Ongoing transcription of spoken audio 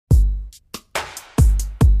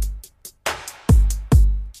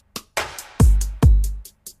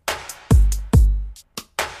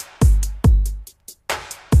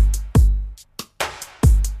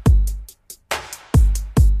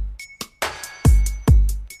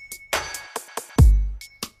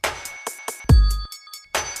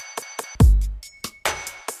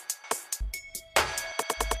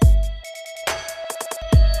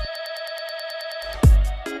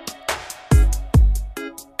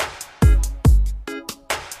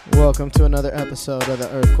welcome to another episode of the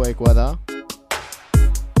Earthquake Weather.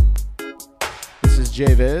 This is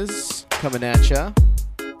JVIZ coming at ya.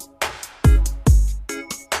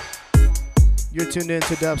 You're tuned in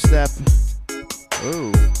to Dubstep.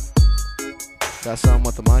 Ooh, got something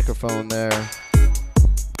with the microphone there.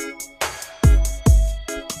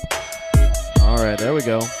 Alright, there we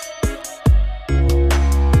go.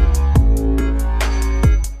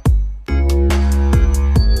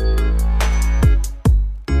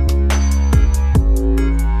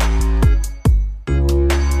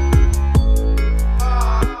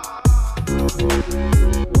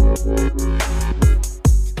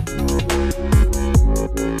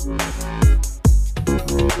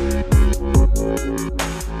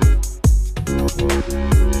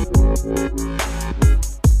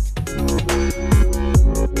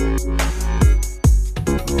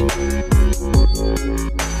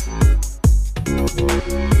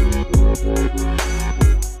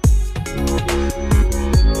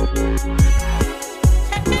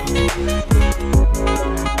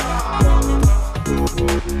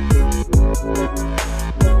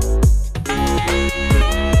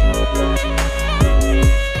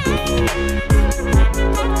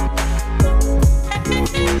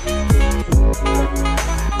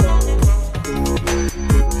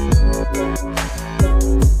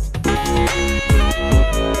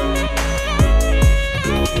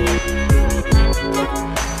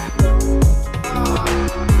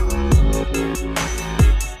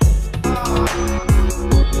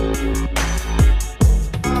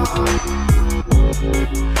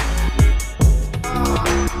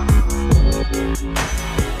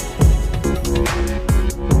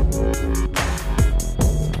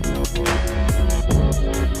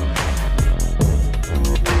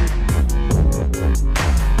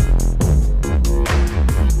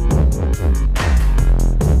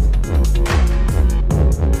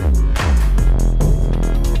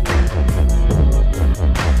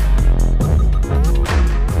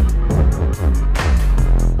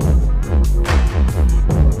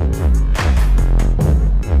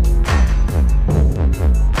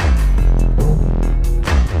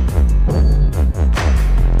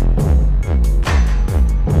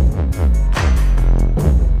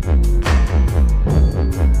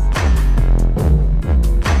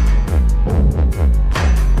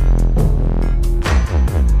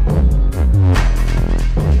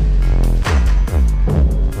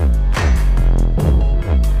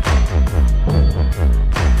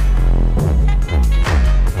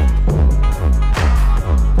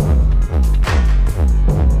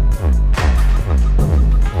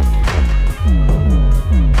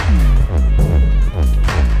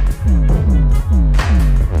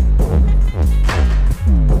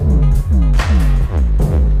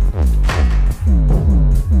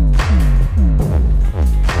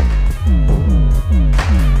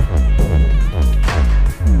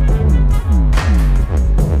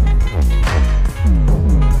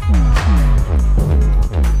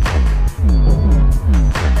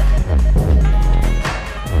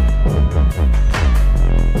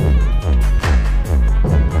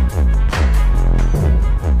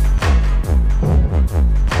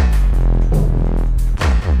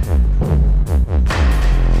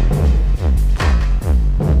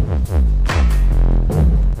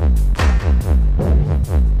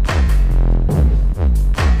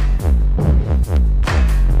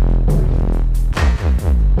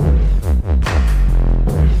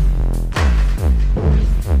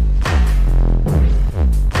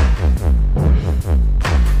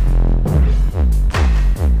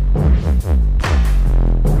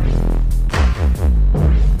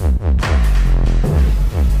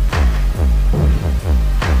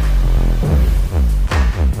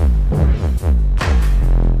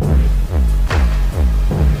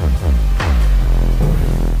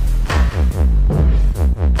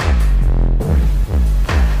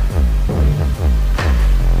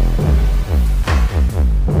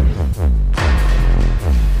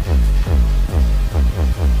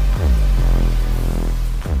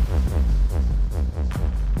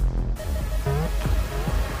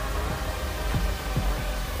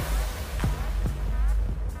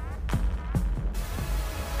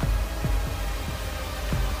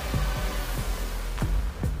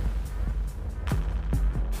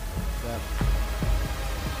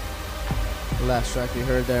 Last track you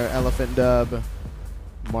heard there, Elephant Dub,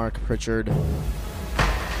 Mark Pritchard.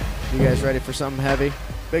 You guys ready for something heavy?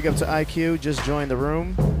 Big up to IQ, just joined the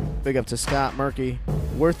room. Big up to Scott Murky,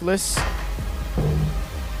 Worthless.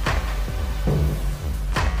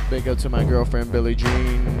 Big up to my girlfriend Billie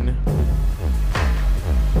Jean.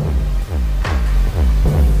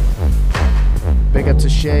 Big up to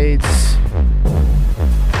Shades.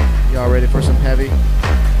 Y'all ready for some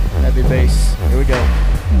heavy bass? Here we go.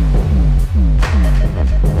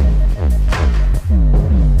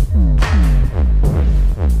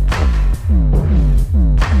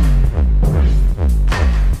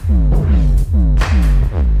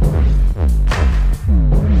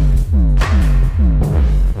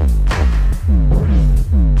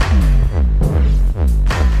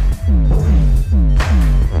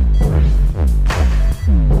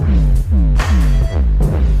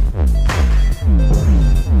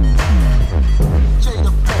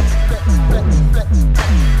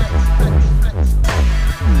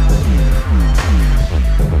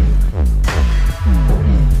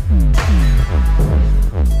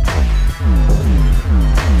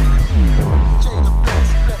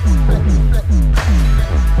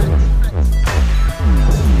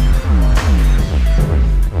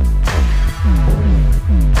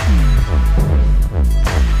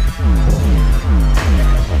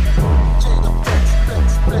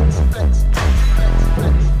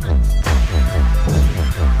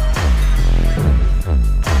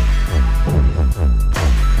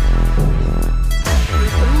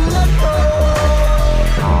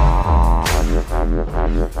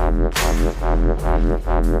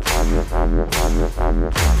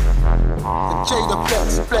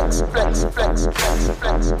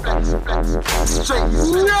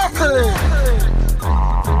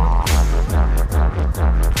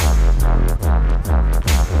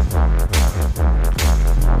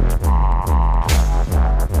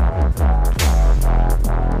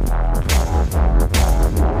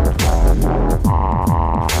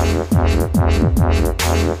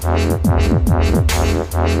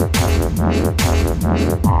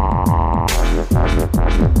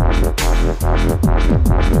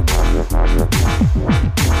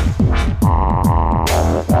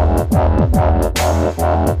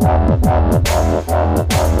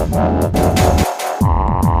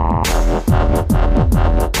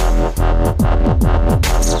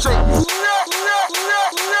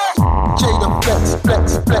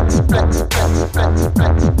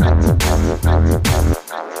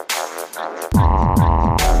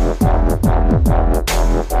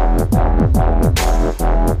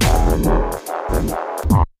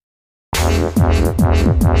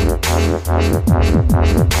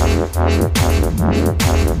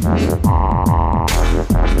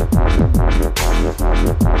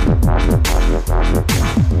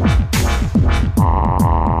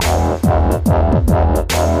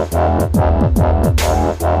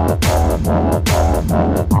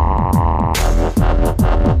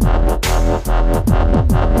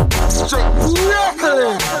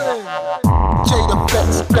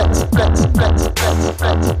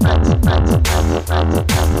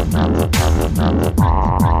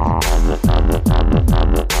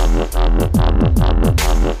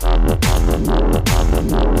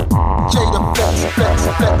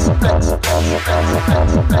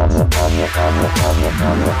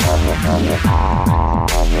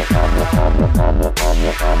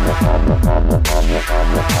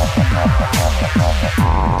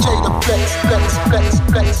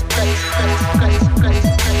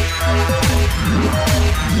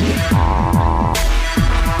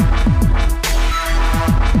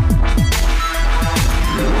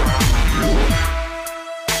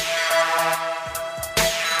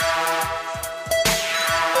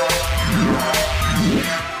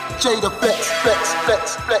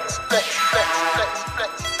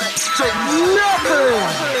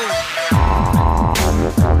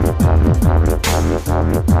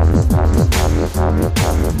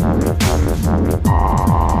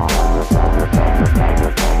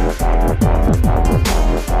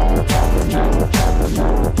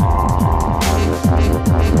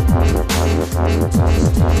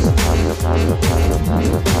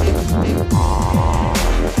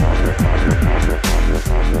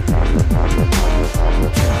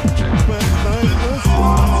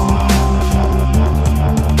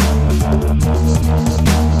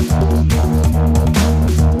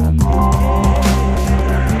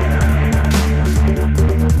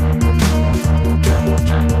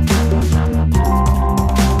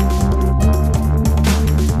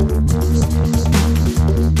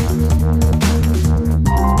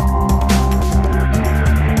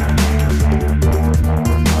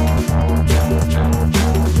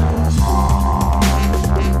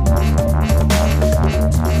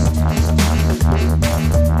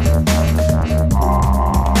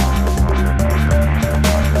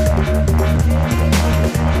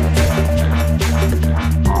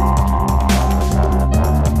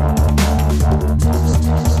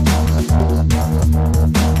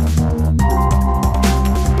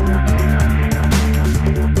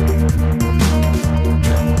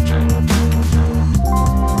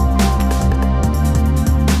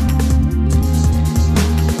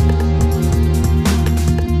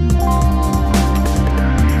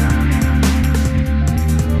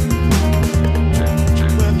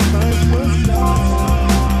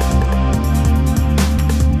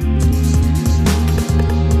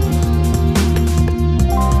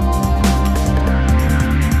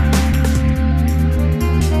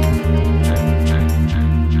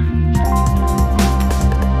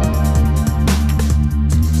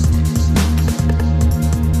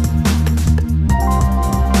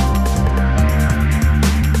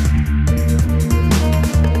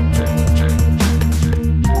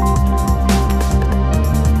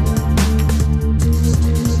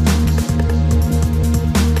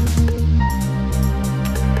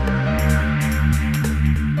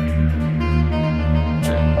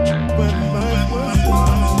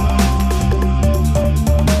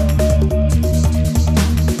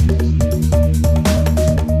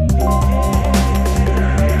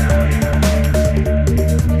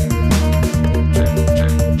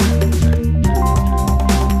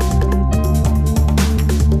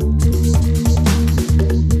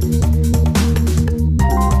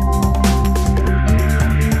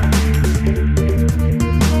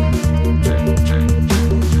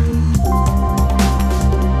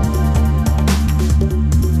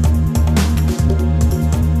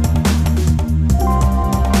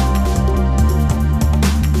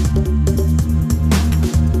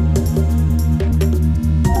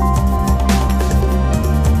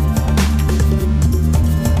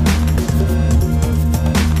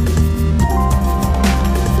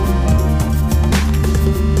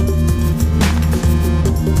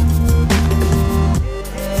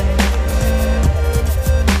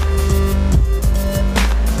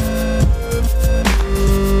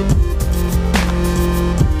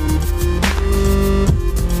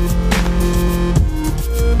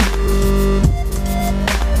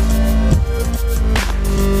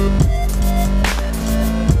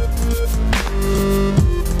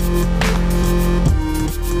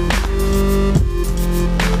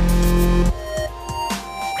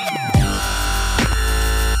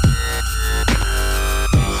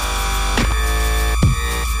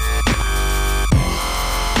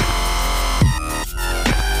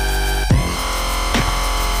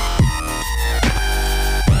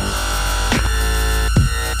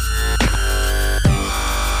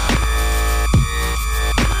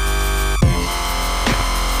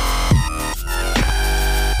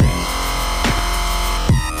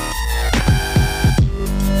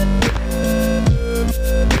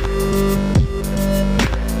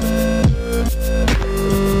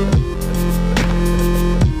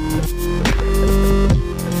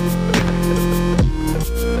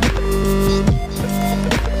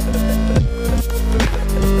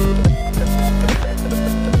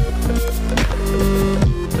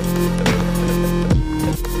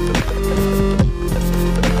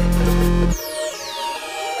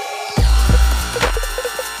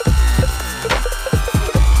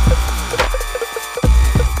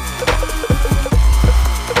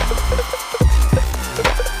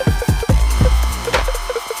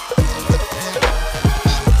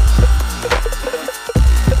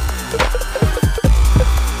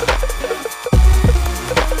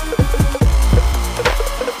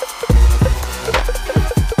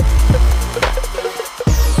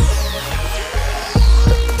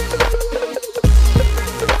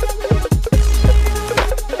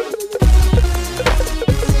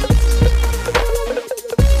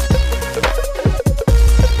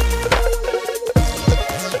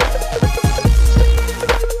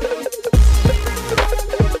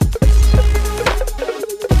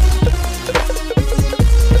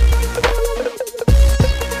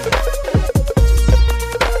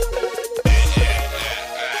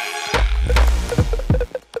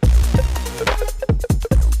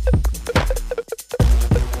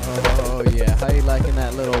 Really liking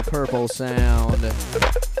that little purple sound.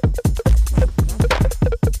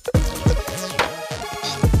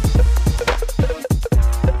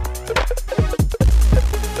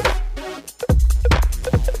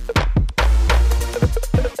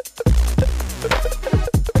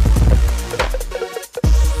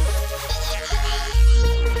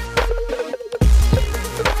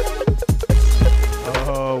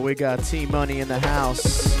 We got T-Money in the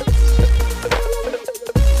house.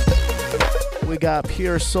 We got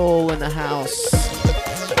Pure Soul in the house.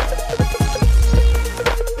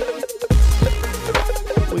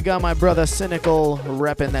 We got my brother Cynical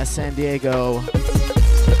repping that San Diego.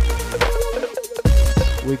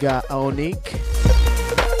 We got Onique.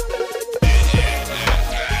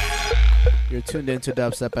 You're tuned into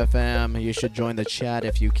Dubstep FM. You should join the chat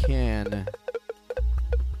if you can.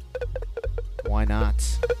 Why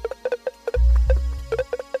not?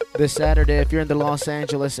 This Saturday, if you're in the Los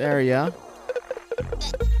Angeles area,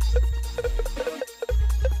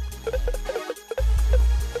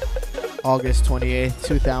 August 28th,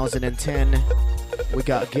 2010, we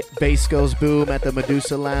got Bass Goes Boom at the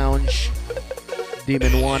Medusa Lounge.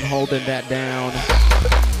 Demon One holding that down.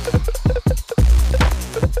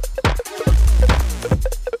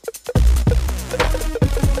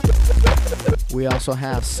 We also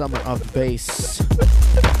have Summer of Bass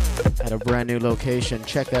at a brand new location.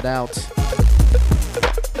 Check that out.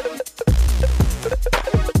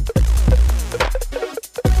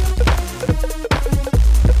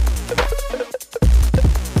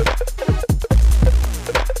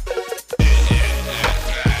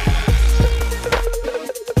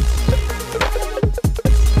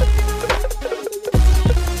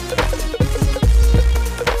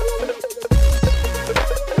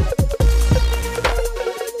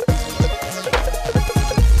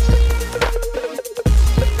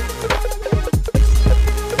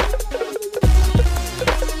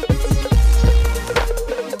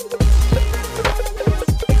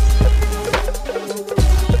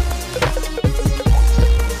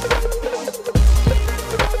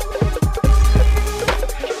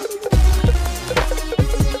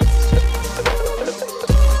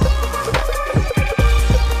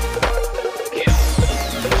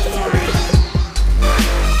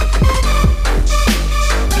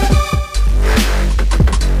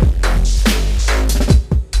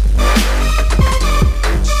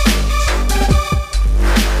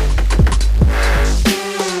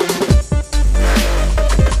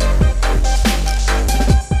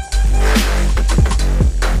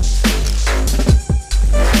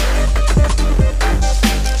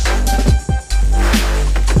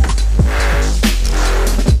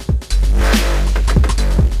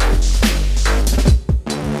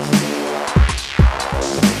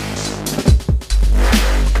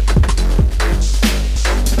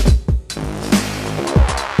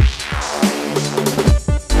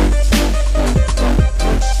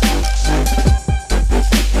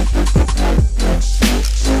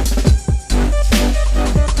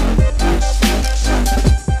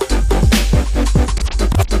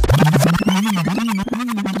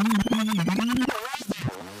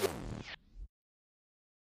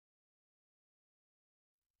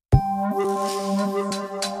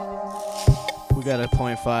 We got a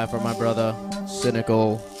 0.5 for my brother,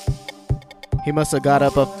 Cynical. He must have got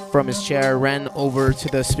up from his chair, ran over to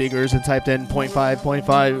the speakers and typed in 0.5,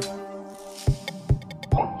 0.5.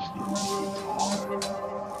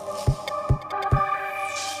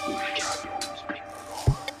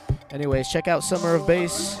 Anyways, check out Summer of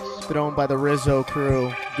Bass, thrown by the Rizzo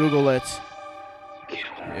crew. Google it.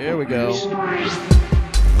 Here we go.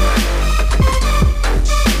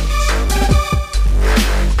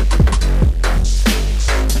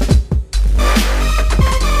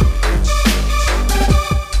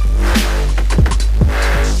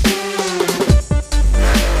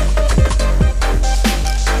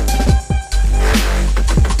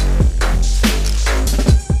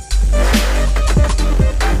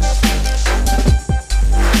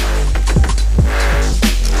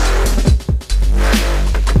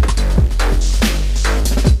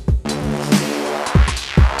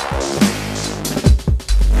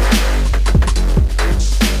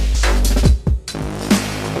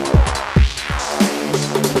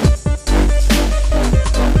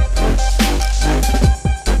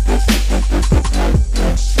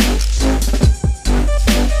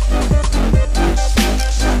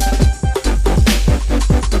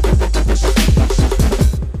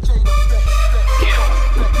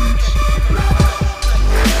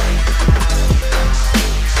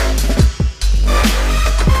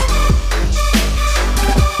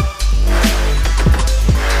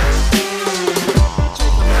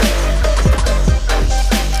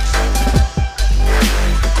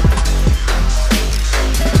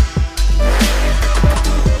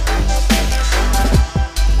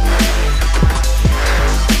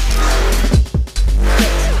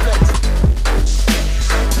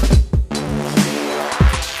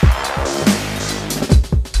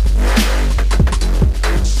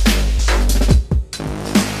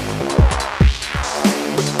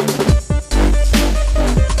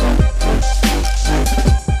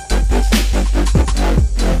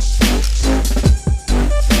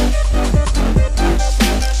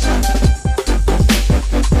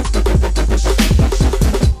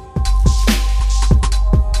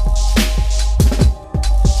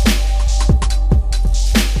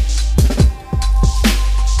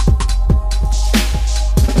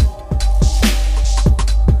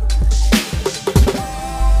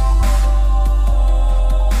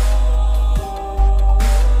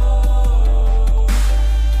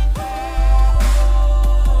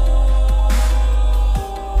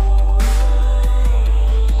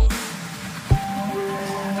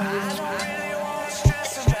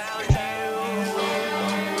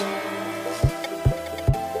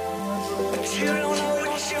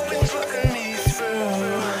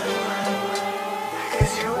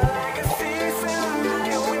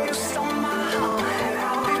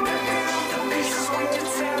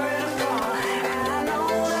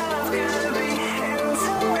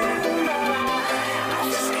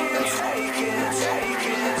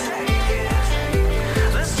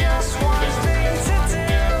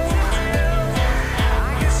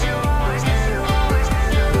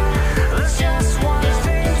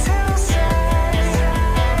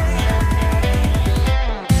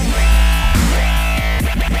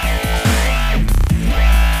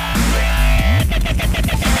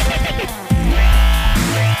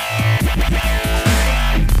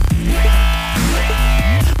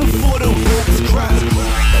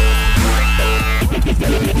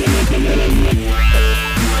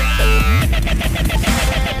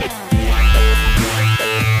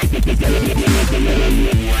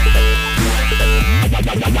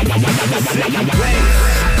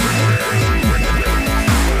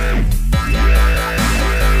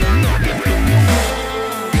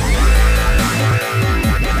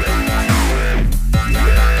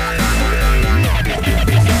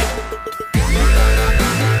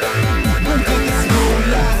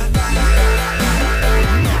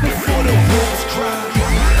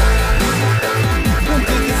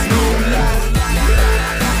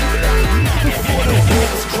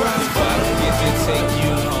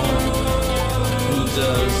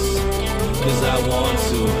 answers, cause I want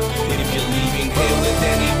to. If you're leaving here with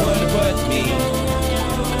anyone but me,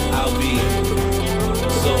 I'll be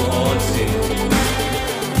so haunted.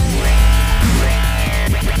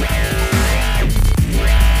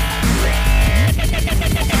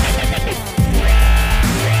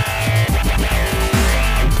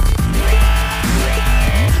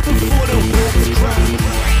 Before the walls cry.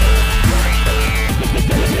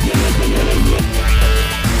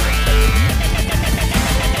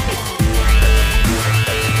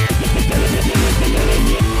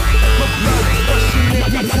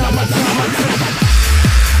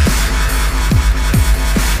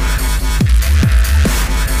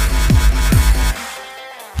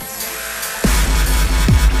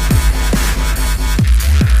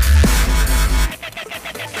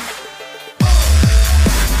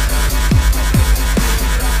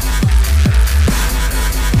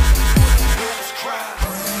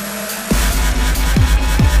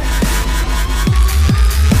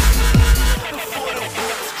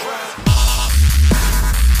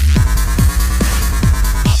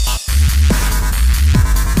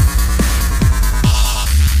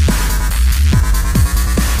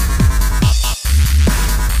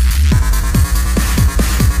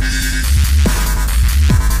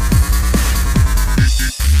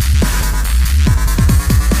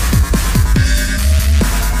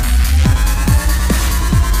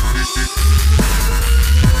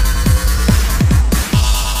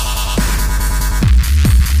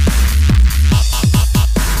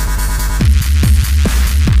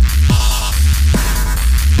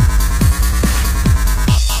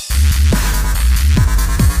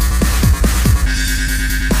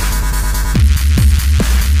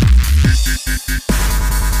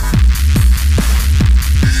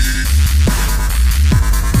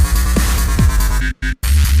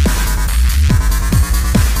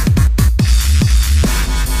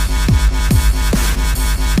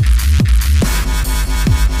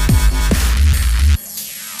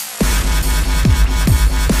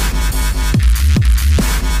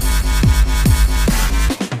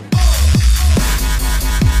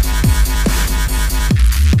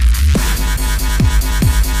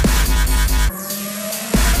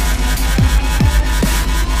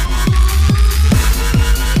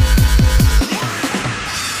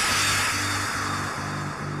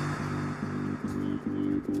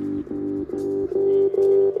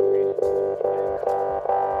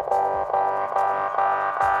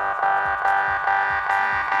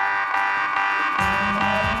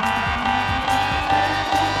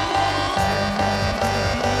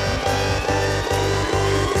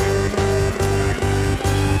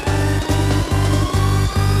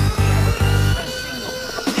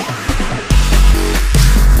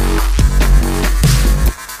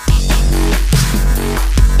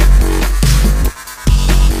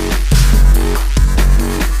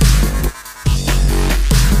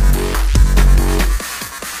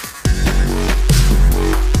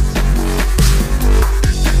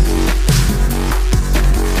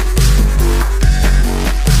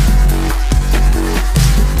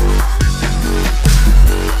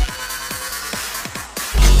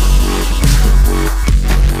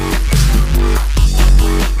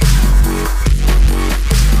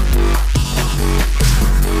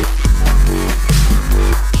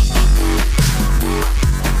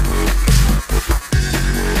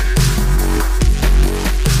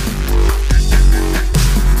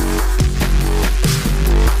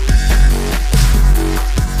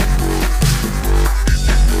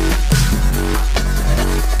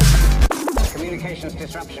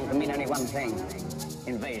 Disruption can mean only one thing: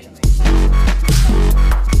 invasion.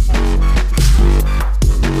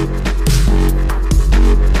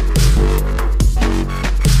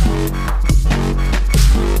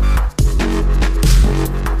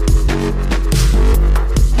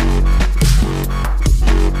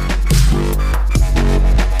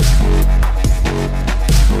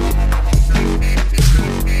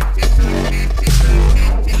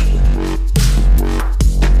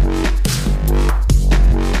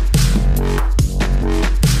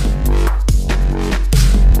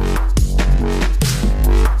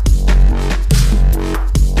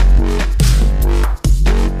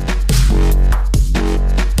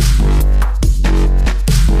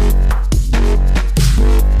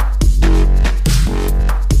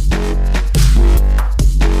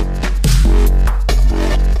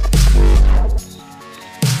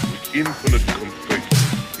 Infinite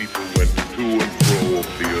complacency, people went to and fro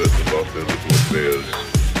over the earth about their little affairs,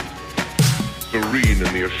 serene in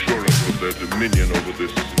the assurance of their dominion over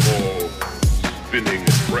this small, spinning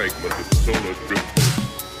fragment of solar driftwood,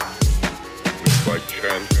 which by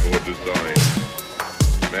chance or design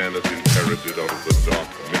man has inherited out of the dark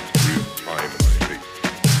mystery of time and space.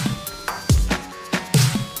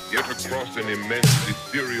 Yet across an immense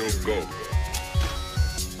ethereal gulf,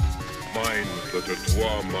 minds that are to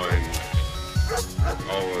our minds,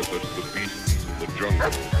 ours as the beasts of the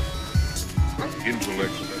jungle,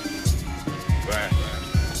 intellects, vast,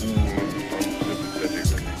 cool,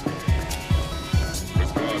 unsympathetic,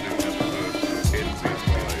 regarding this earth with envious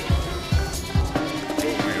eyes,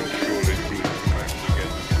 slowly and surely prove facts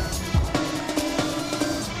against it.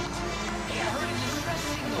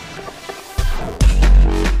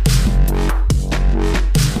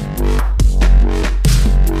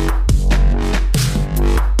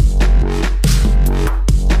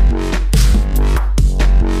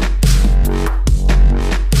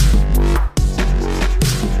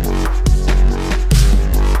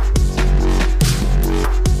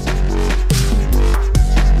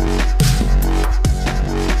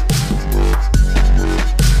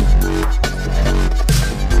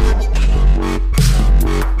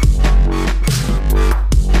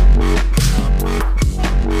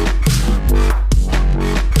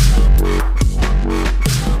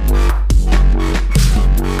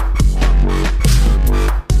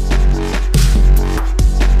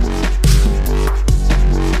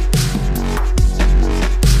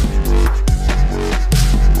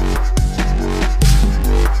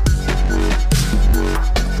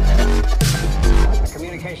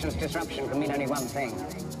 Disruption can mean only one thing: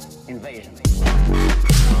 invasion.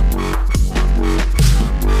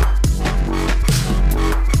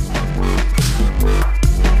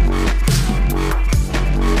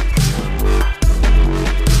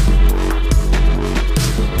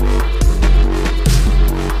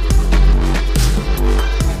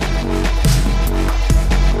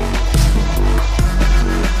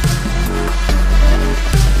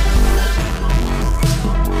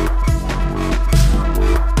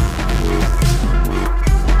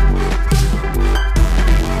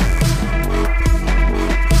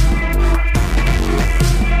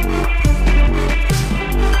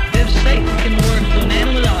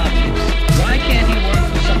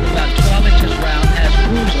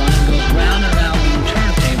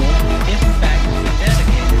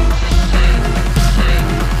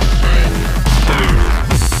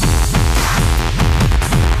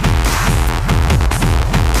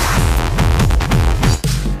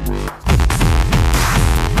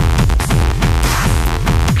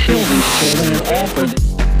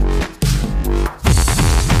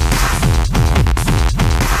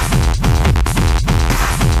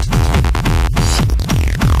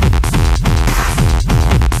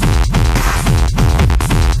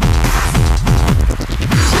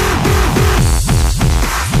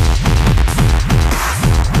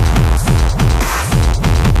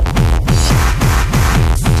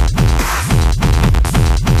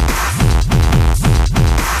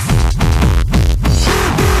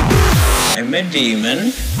 I'm a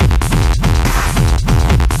demon.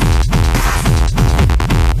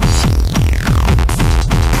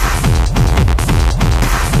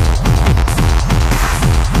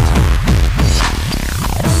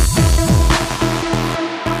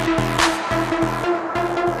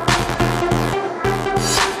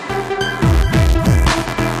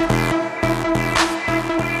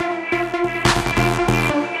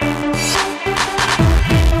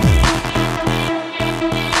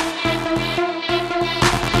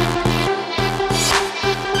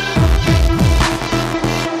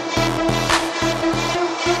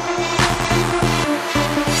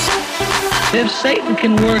 If Satan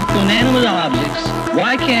can work through inanimate objects,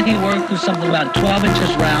 why can't he work through something about 12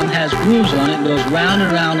 inches round, has grooves on it, and goes round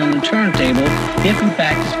and round on the turntable, if in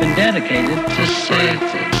fact it's been dedicated to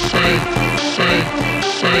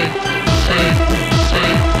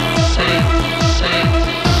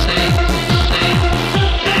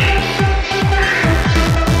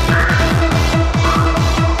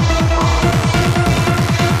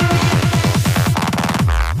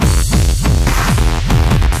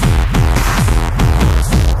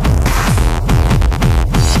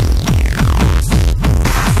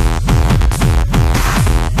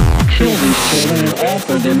kill these children and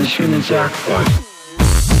offer them as human sacrifice.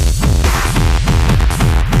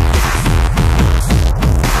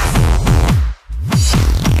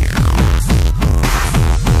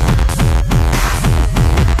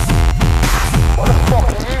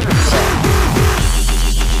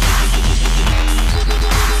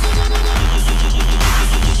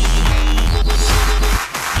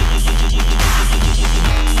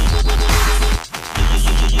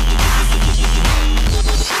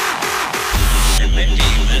 I'm a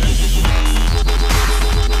demon.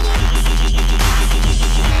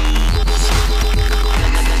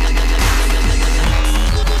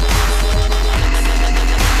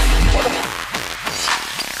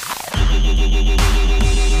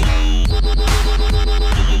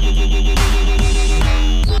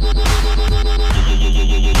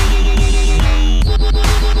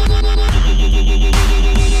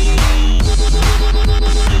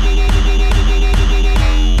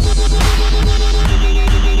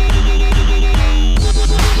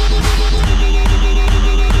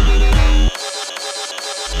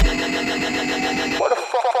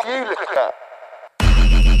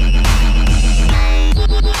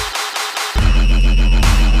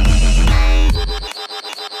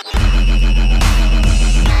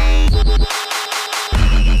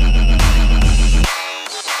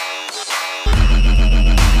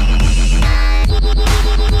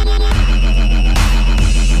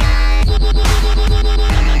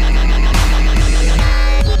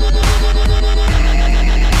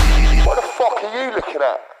 looking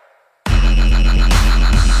at?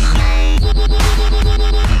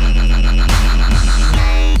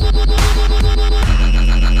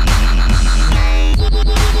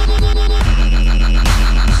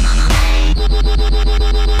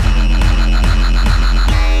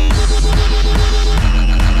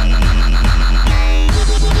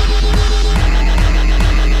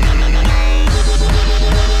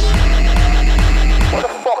 What the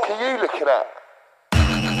fuck are you looking at?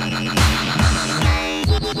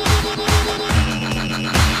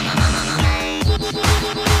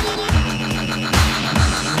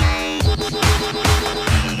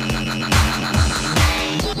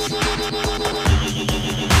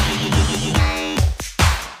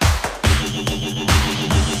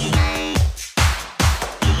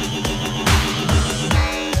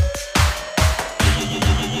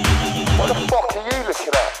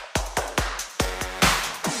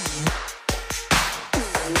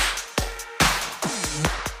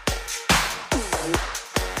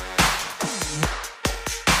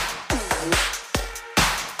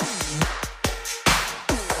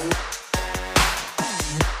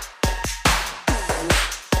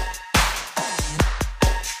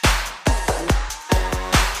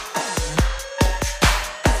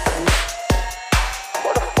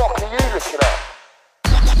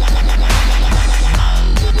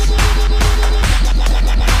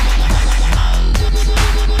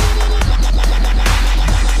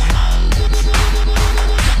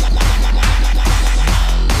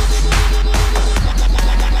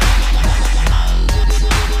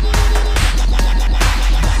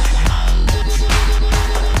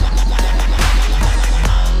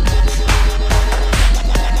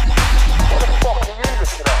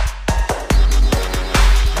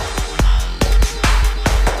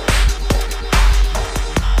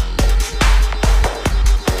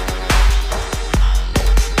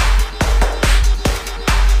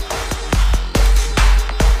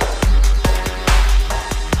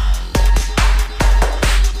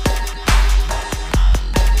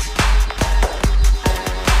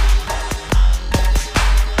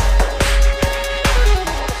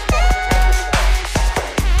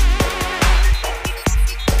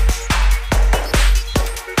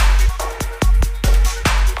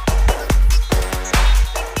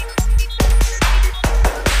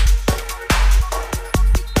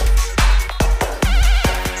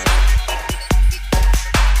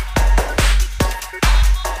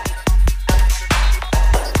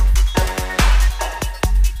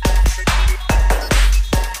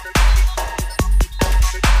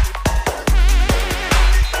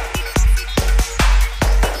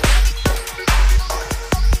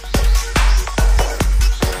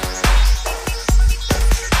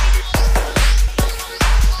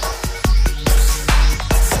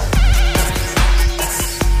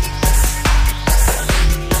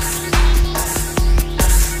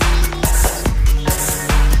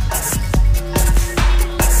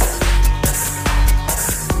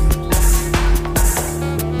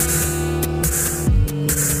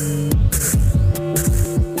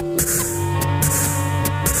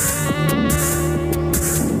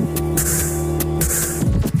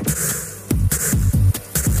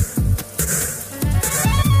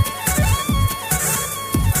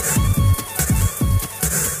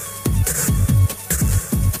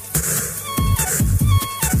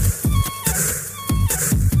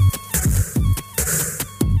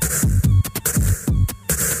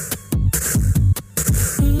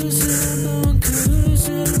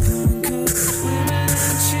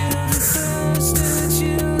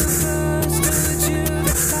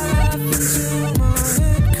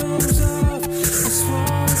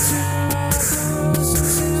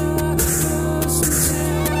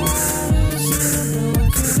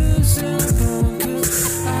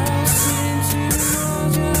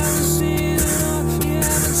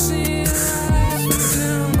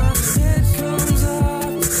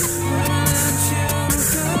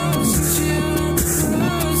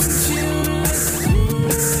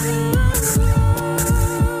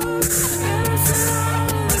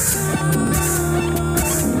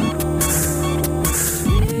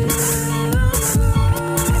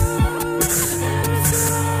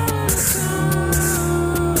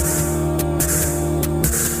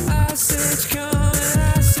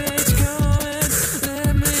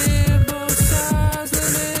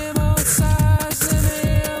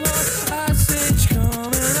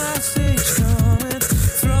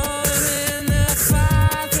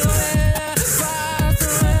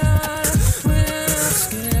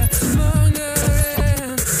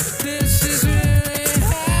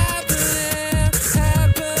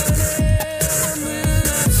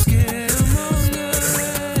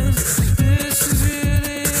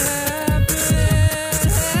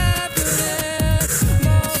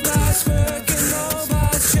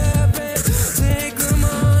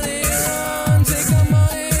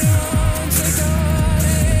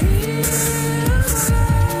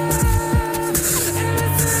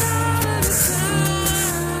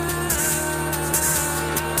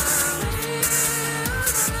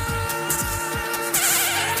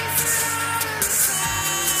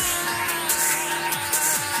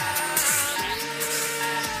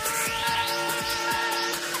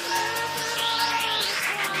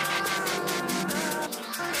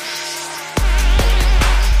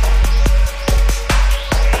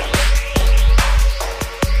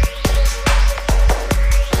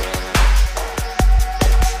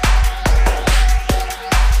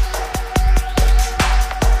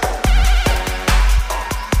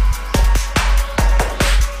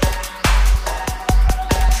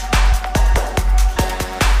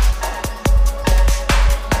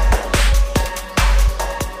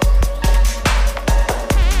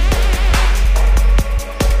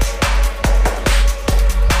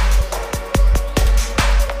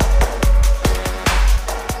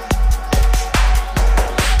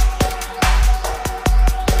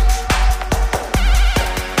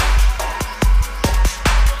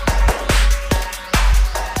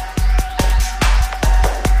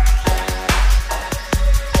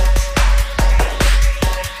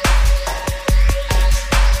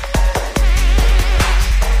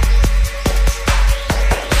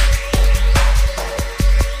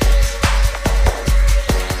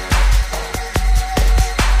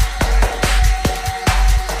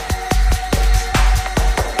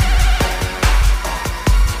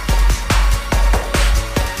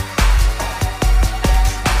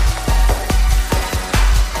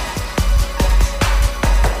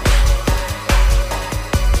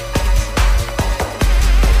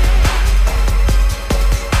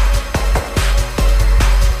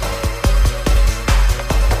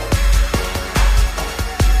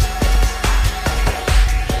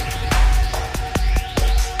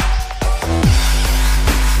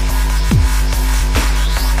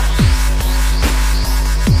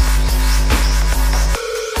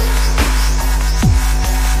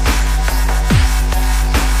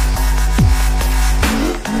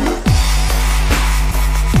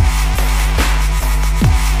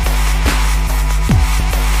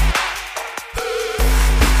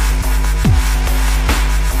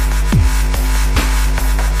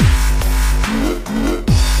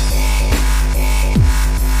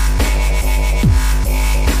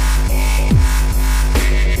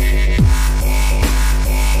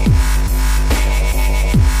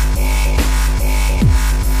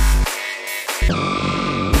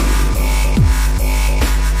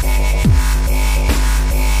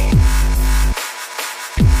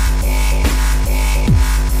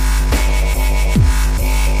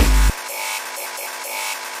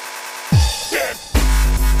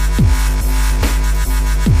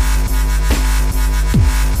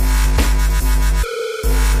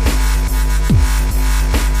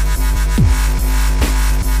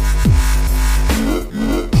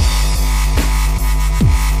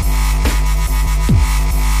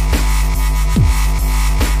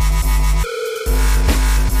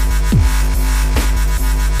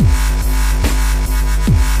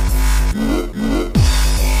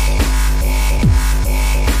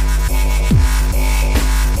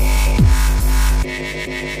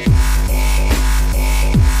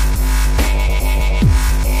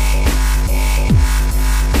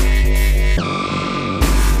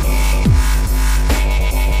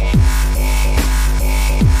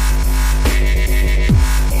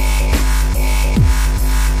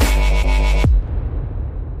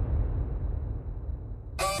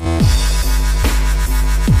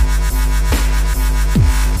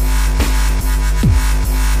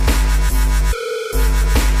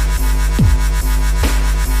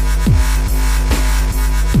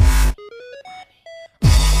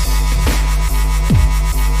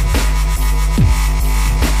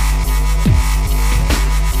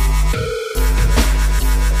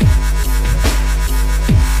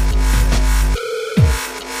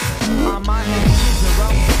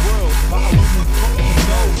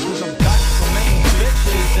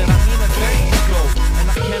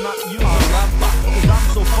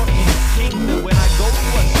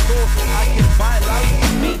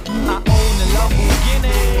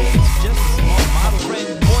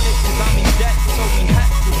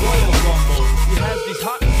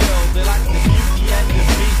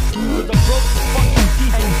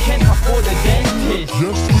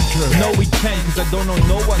 don't know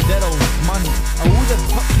no one that owns money. I wouldn't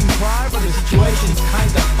fucking cry, but the situation's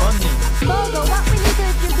kinda funny. Mogo, what will you do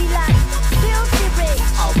if you be like filthy rich?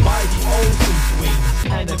 I'll buy the ocean queen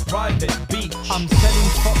and a private beach. I'm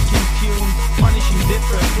selling fucking tunes, punishing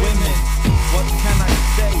different women. What can I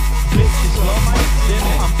say? Bitches love my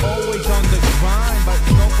sinning. I'm always on the grind, but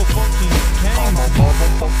no for fucking game. I'm a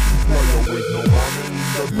motherfucking player with no money in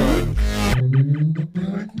the bank. Money in the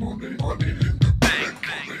bank.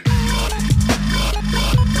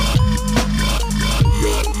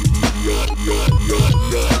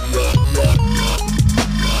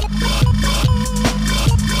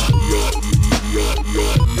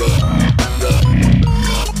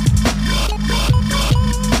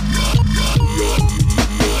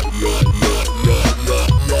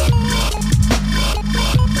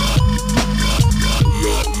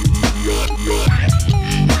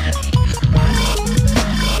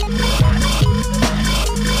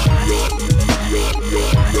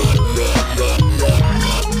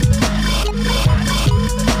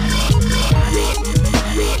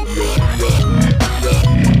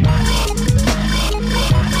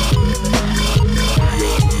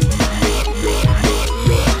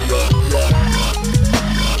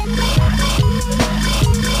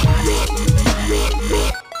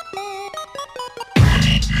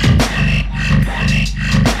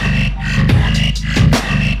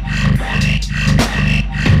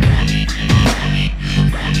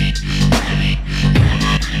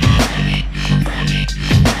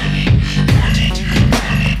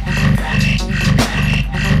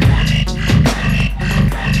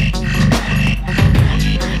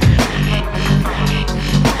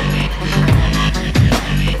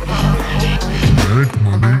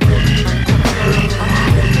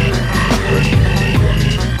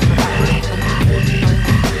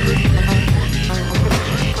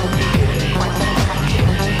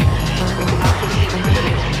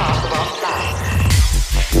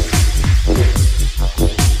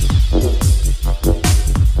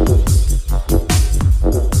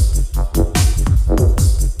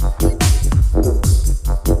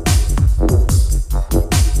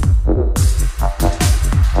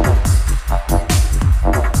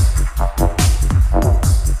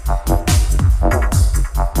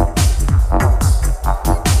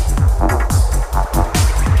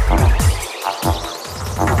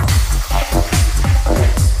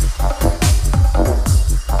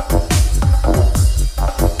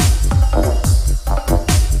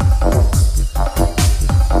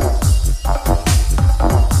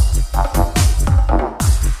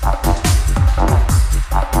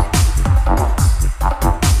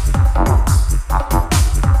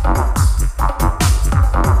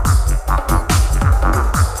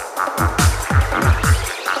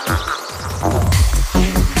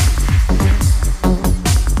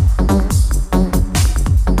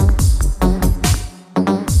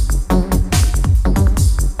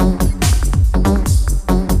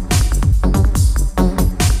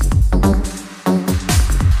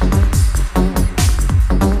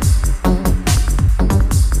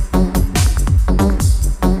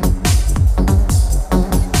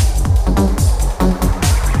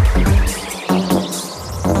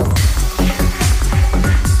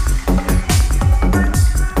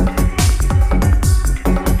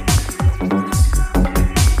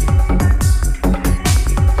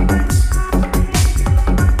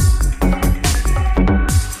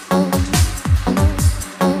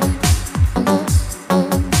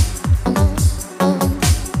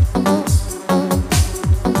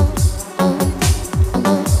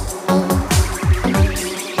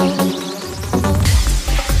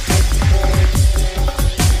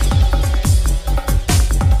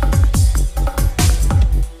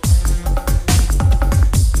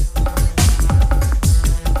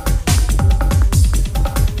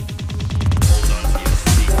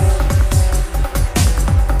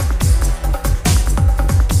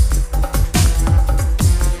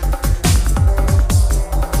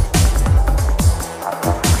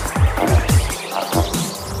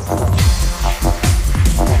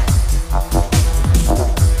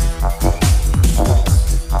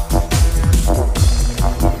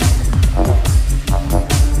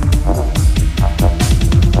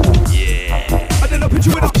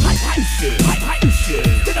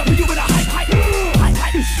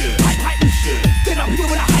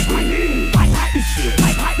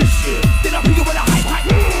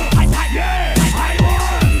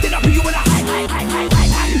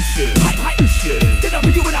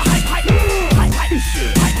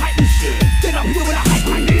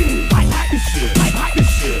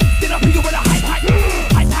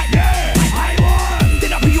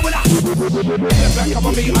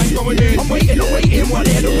 me, I'm going in. I'm waiting, what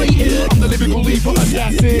they're the rating. I'm the lyrical leaper, and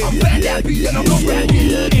that's it. I'm bad at beat and I'm not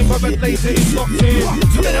rapping. Infrared laser is locked in.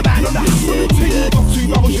 So then a man on the house routine. Got two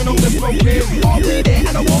bubbles, you know they're smoking. I'll be there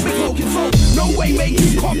and I won't be smoking, so no way make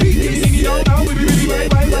you copy this. You know now, we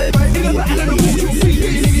bye. In the battle of the wall, you'll see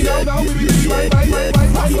this. You know now, we bye.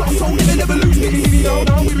 My soul never lose this. You know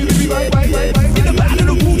now, we bye. In the battle of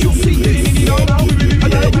the wall, you'll see this. You know now, we bye.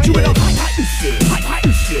 And I'll put you in a hype this shit. Hype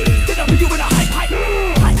this shit. Then I'll put you in a hype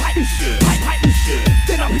this shit. Hype this shit.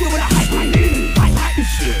 Then I'll put you in a hype this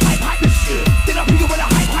shit. Hype this shit. Then I'll put you in a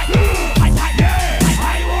hype.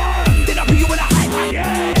 Then I'll put you in a hype.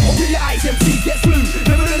 Open your eyes, MC gets blue.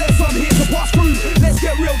 Nevertheless, I'm here to pass through. Let's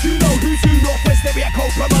get real, you know who's who. Northwest area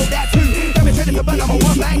code, promote that too. Never traded for I'm a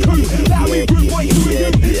one-man crew. Now we group, boy, who are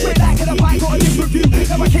you? Straight back in the bike, got a different view.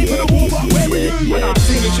 Never came for the war, but where were you? When I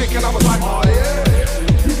seen the chick and I was like, oh yeah.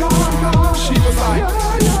 She was like,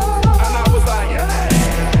 and I was like, yeah.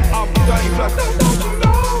 I'm dirty blood, don't you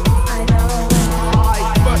know? I know.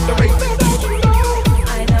 But the race, don't you know?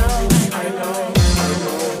 I know.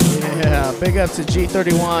 Yeah, big up to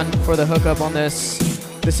G31 for the hookup on this.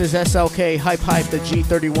 This is SLK Hype, the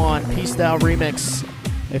G31 Peace Style remix.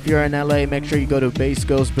 If you're in LA, make sure you go to Bass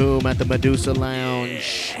Goes Boom at the Medusa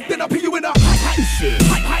Lounge. Then I'll put you in a hype shit.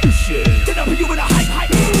 Hype shit. Then I'll put you in a hype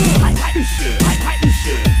shit. Hype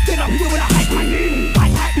shit. Then I'll put you in a hype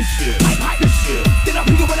shit. Hype shit. Then I'll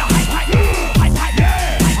put you in a hype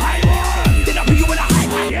Then I'll put you in a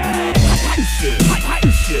hype shit. Hype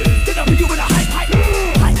shit. Then I'll put you in a hype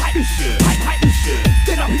shit. Hype shit.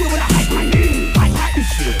 Then I'll put you in a hype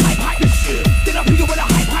shit. Hype shit. Then I'll put you in a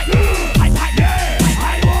hype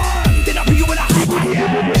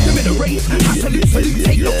race, salute,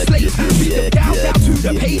 take no slaves. Beat them down to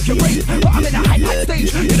the page, you're brave. But I'm in a hype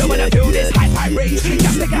stage, you know when I feel this hype rage.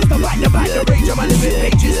 Gas the bite the rage. On my living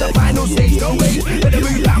page is the final stage, no way. Let it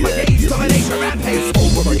move out my days, domination rampage.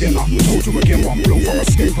 Over again, I told you again, one blow from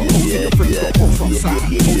escape. Hoes in your friends, got hoes from side,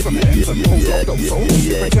 hoes from the ends, and hoes off those. So hoes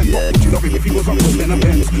you pretend, but would you love him if he was up in a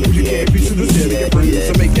Benz? Would you care if he should have stared at your friends?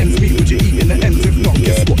 To make ends meet, would you eat in the ends? If not,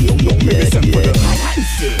 guess what? No, maybe send for the hype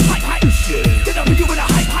shit. Then I'll put you in a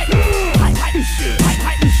hype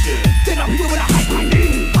shit. Then I'll put you in a hype shit.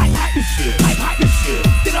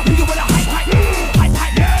 Then I'll put you in a hype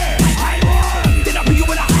Then I'll put you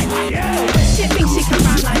in a hype. She thinks she can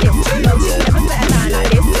rhyme like this. No, she'll never set a line like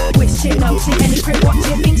this. Wish she knows she any crib. What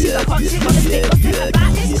she thinks she's a hot chick. Wanna stick or stick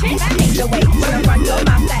about this chick. That ain't the way. Wanna run your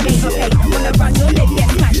mouth, that ain't okay. Wanna run your lip, get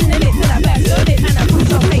smashed in the lip. Till I burst your lip and I push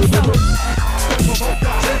your face on.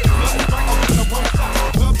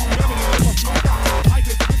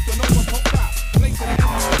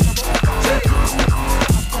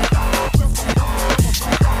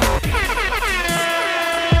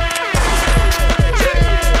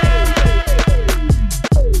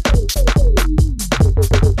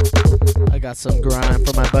 Got some grime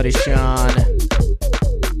from my buddy Sean.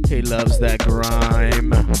 He loves that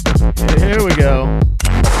grime. Here we go.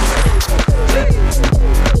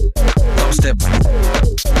 Dubstep.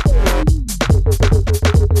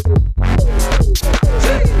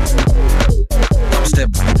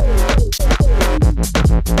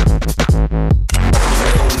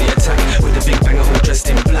 On the attack with the big banger all dressed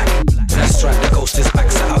in black. That's right, the ghost is back.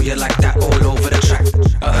 So how you like that all over the track?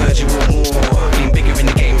 I heard you want more. Been bigger in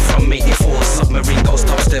the game from 84. Submarine ghost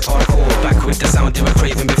dubstep hardcore. Back with the sound you were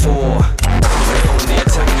craving before. On the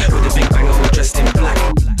attack with the big banger all dressed in black.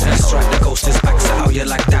 That's right, the ghost is back. So how you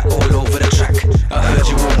like that all over the track? I heard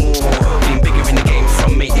you want more. Been bigger in the game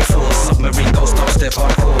from 84. Submarine ghost dubstep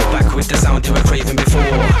hardcore. Back with the sound you were craving before.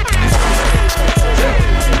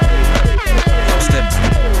 Dubstep.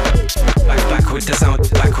 Back with the sound.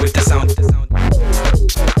 Back with the sound.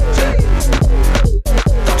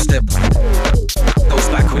 Dubstep. Goes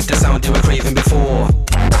back with the sound you were craving before.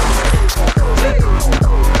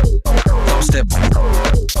 Dubstep.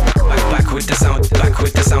 Back with the sound. Back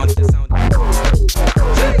with the sound.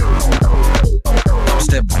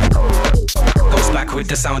 Dubstep. Goes back with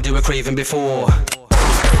the sound you were craving before.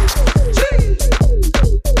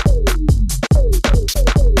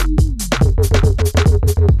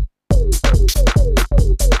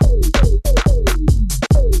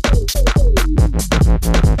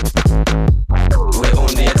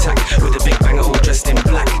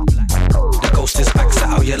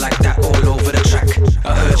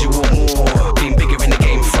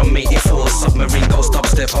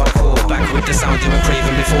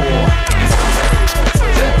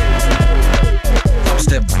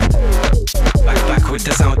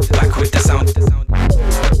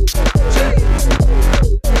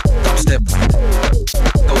 Dubstep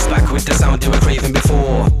goes back with the sound you were craving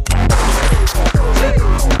before.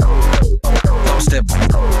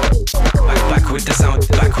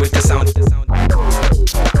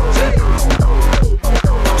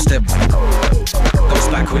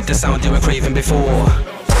 the sound you were craving before.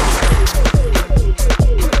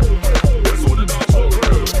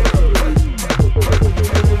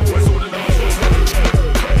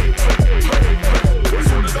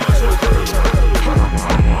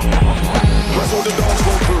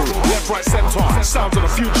 Right center, sounds of the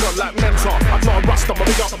future like mentor. I'm not a rasta, but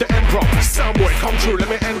big up the emperor. Soundboy, come true, let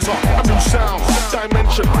me enter. A new sound,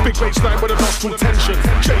 dimension, big bass line with a nostril tension.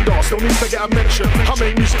 J-Dar still needs to get a mention. I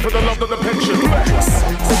make music for the love of the pension.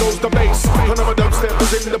 So goes the bass, another dubstep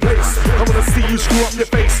is in the place. I wanna see you screw up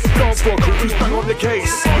your face. Dance floor crew, who's bang on the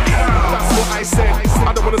case. That's what I said.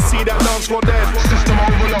 I don't wanna see that dance floor dead. System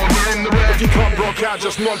overload, we're in the red. If you can't rock out,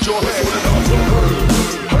 just nod your head.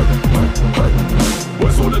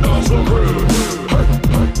 Where's all the dance floor crew?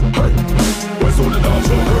 Where's all the dance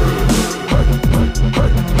floor crew?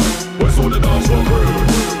 Where's all the dance floor crew?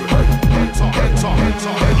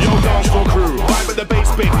 Yo, dance floor crew, vibe at the bass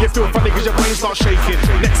bit. You feel funny cause your brain starts shaking.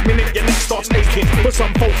 Next minute your neck starts aching. But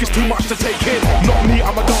some folk is too much to take in. Not me,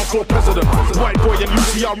 I'm a dance floor president. White boy and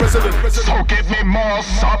UCR resident. So give me more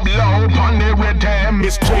sub-low on the rhythm.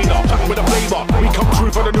 It's Jada, back with a flavor. We come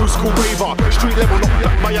true for the new school raver. Street level knocked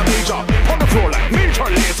up by a major. On the floor like major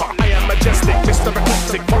later. I am majestic, Mr.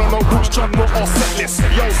 Eclectic. Follow no roots, genre or set list.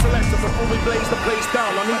 Yo, selector, before we blaze the place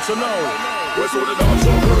down, I need to know. Where's all the dance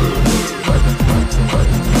floor crew?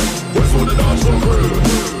 Where's all the dance floor crew?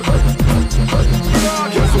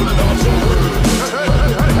 Where's all the dance floor crew?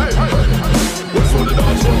 Where's all the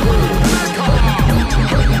dance floor crew?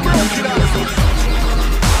 Broke it out.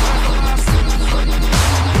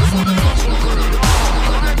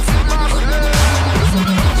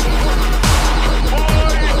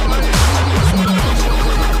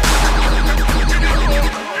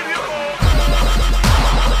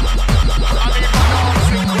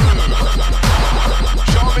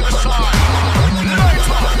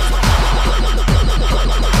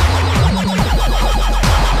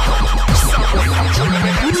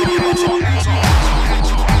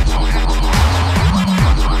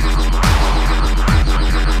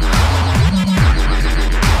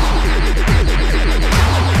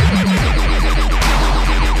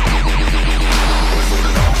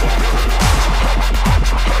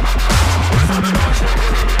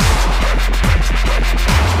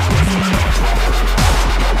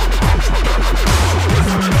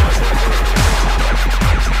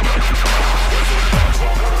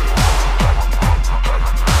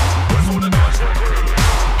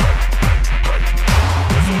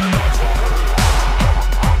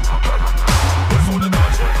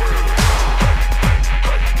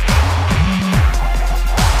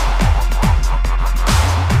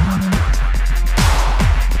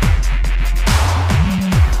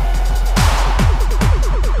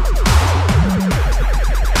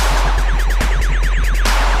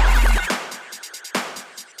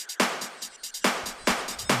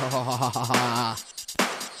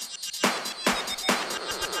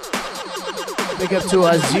 Big up to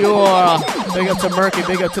Azure. Big up to Murky.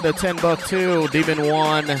 Big up to the $10 Demon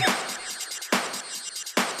 1.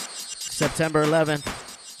 September 11th.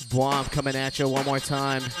 Guam coming at you one more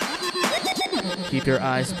time. Keep your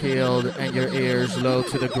eyes peeled and your ears low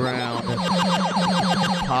to the ground.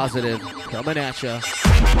 Positive coming at you.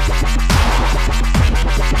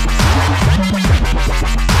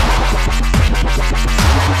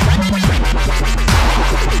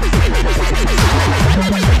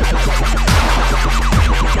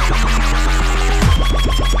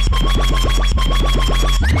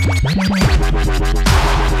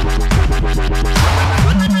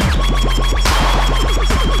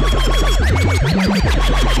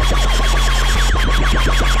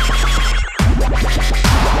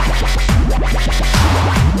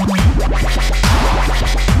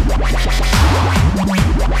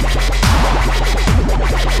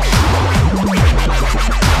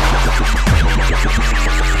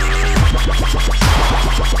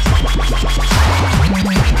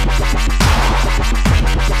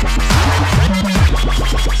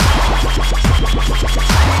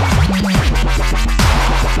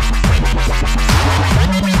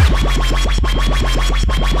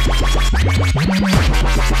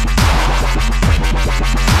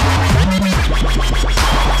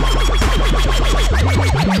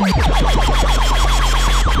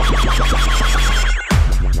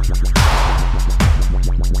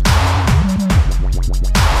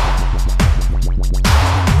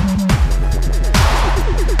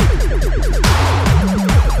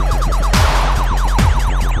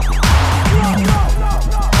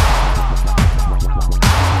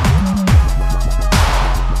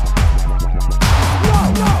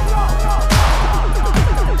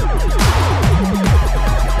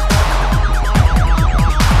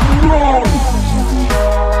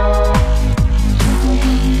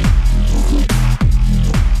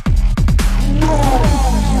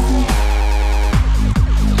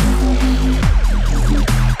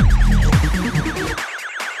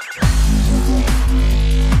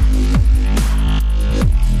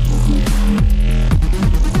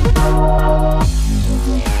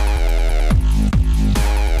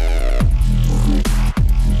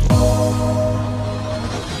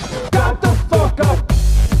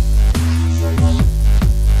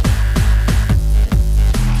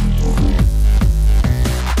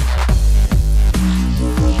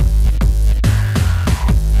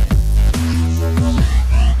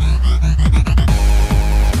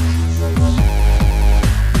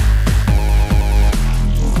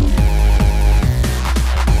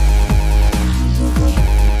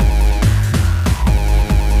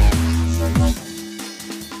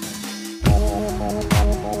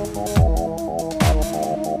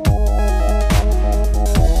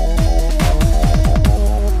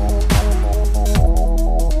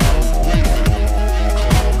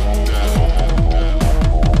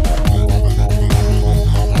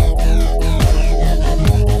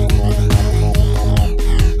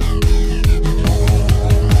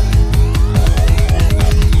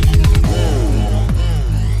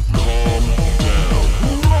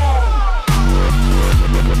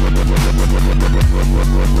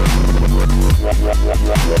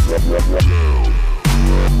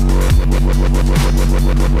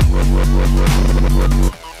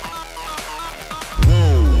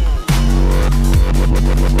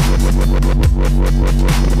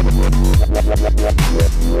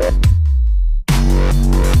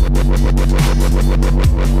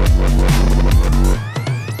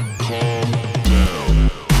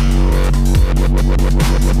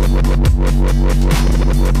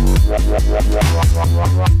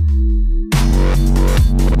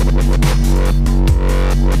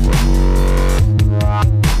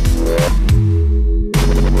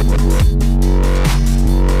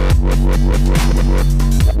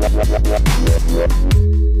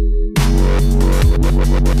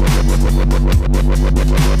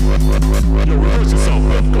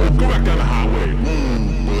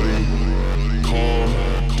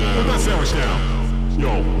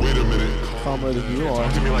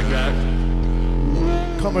 like that?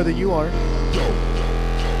 Calmer than you are. Yo,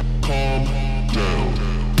 calm down.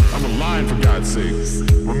 I'm a lion for God's sakes.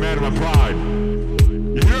 I'm a man of my pride.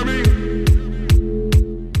 You hear me?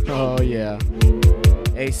 Oh yeah.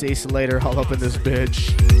 AC Slater all up in this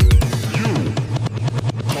bitch. You,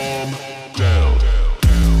 calm down.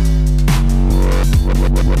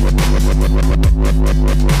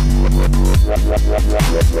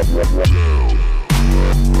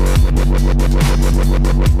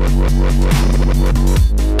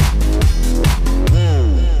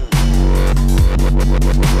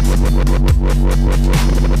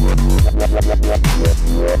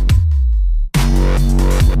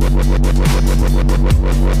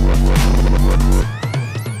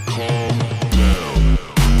 Calm down.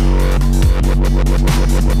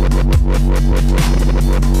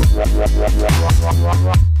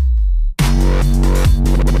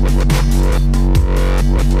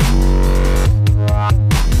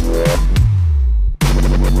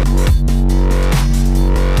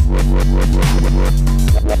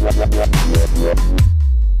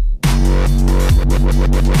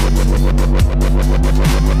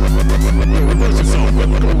 Reverse yourself. Go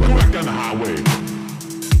back down the highway.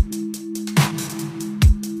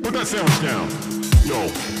 Put that sandwich down. Yo,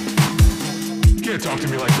 you can't talk to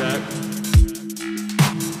me like that.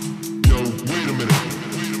 Yo, wait a minute.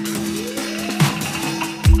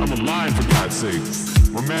 I'm a lion for God's sakes.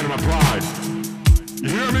 I'm a man of my pride. You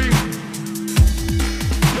hear me?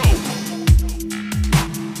 Yo,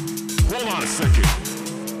 hold on a second.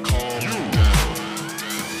 Calm you down.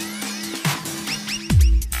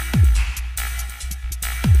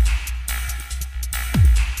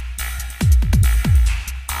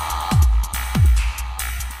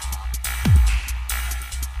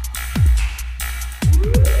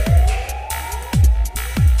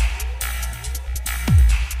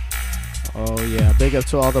 Oh yeah, big up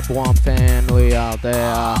to all the Guam family out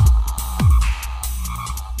there.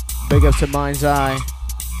 Big up to Mind's Eye,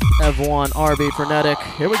 Ev1, RB, Frenetic.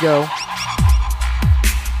 Here we go.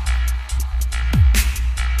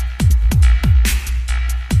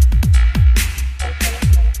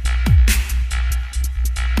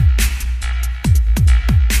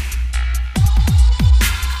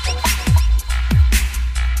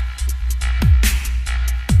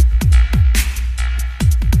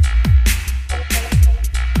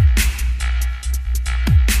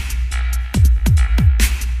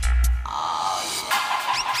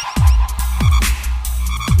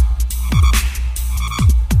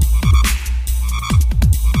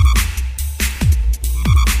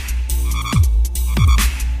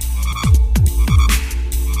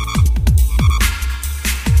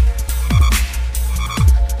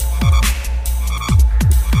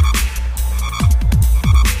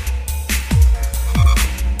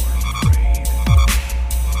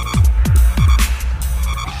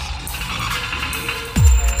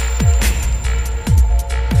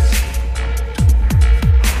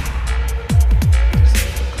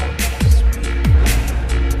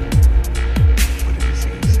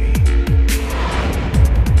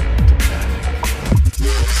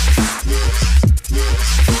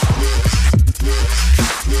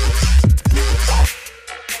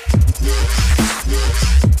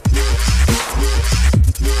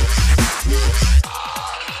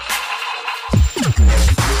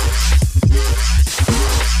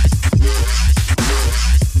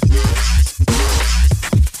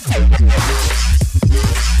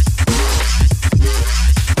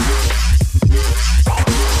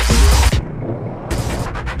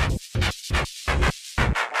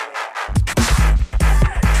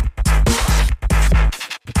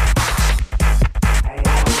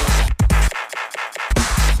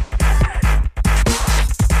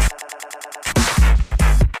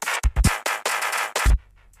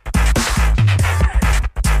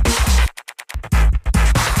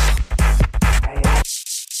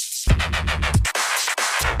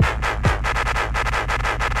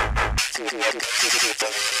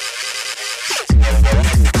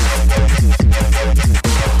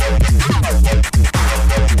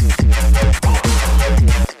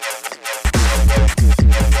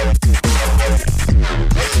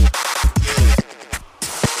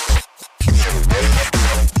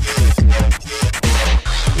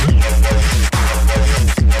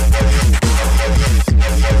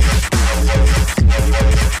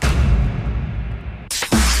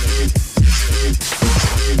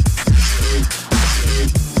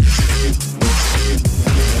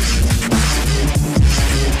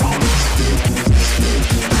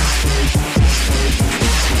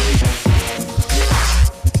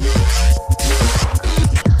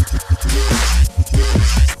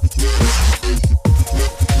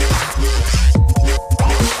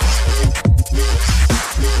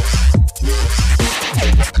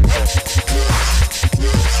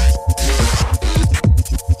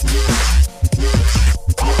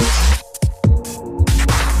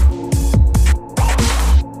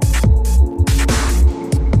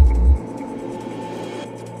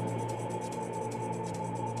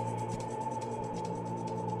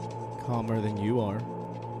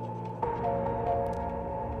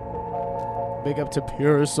 Big up to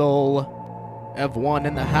Pure Soul. F1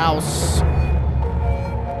 in the house.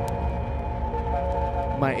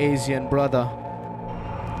 My Asian brother.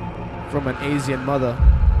 From an Asian mother.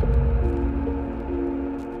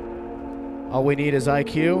 All we need is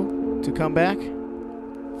IQ to come back.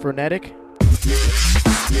 Frenetic.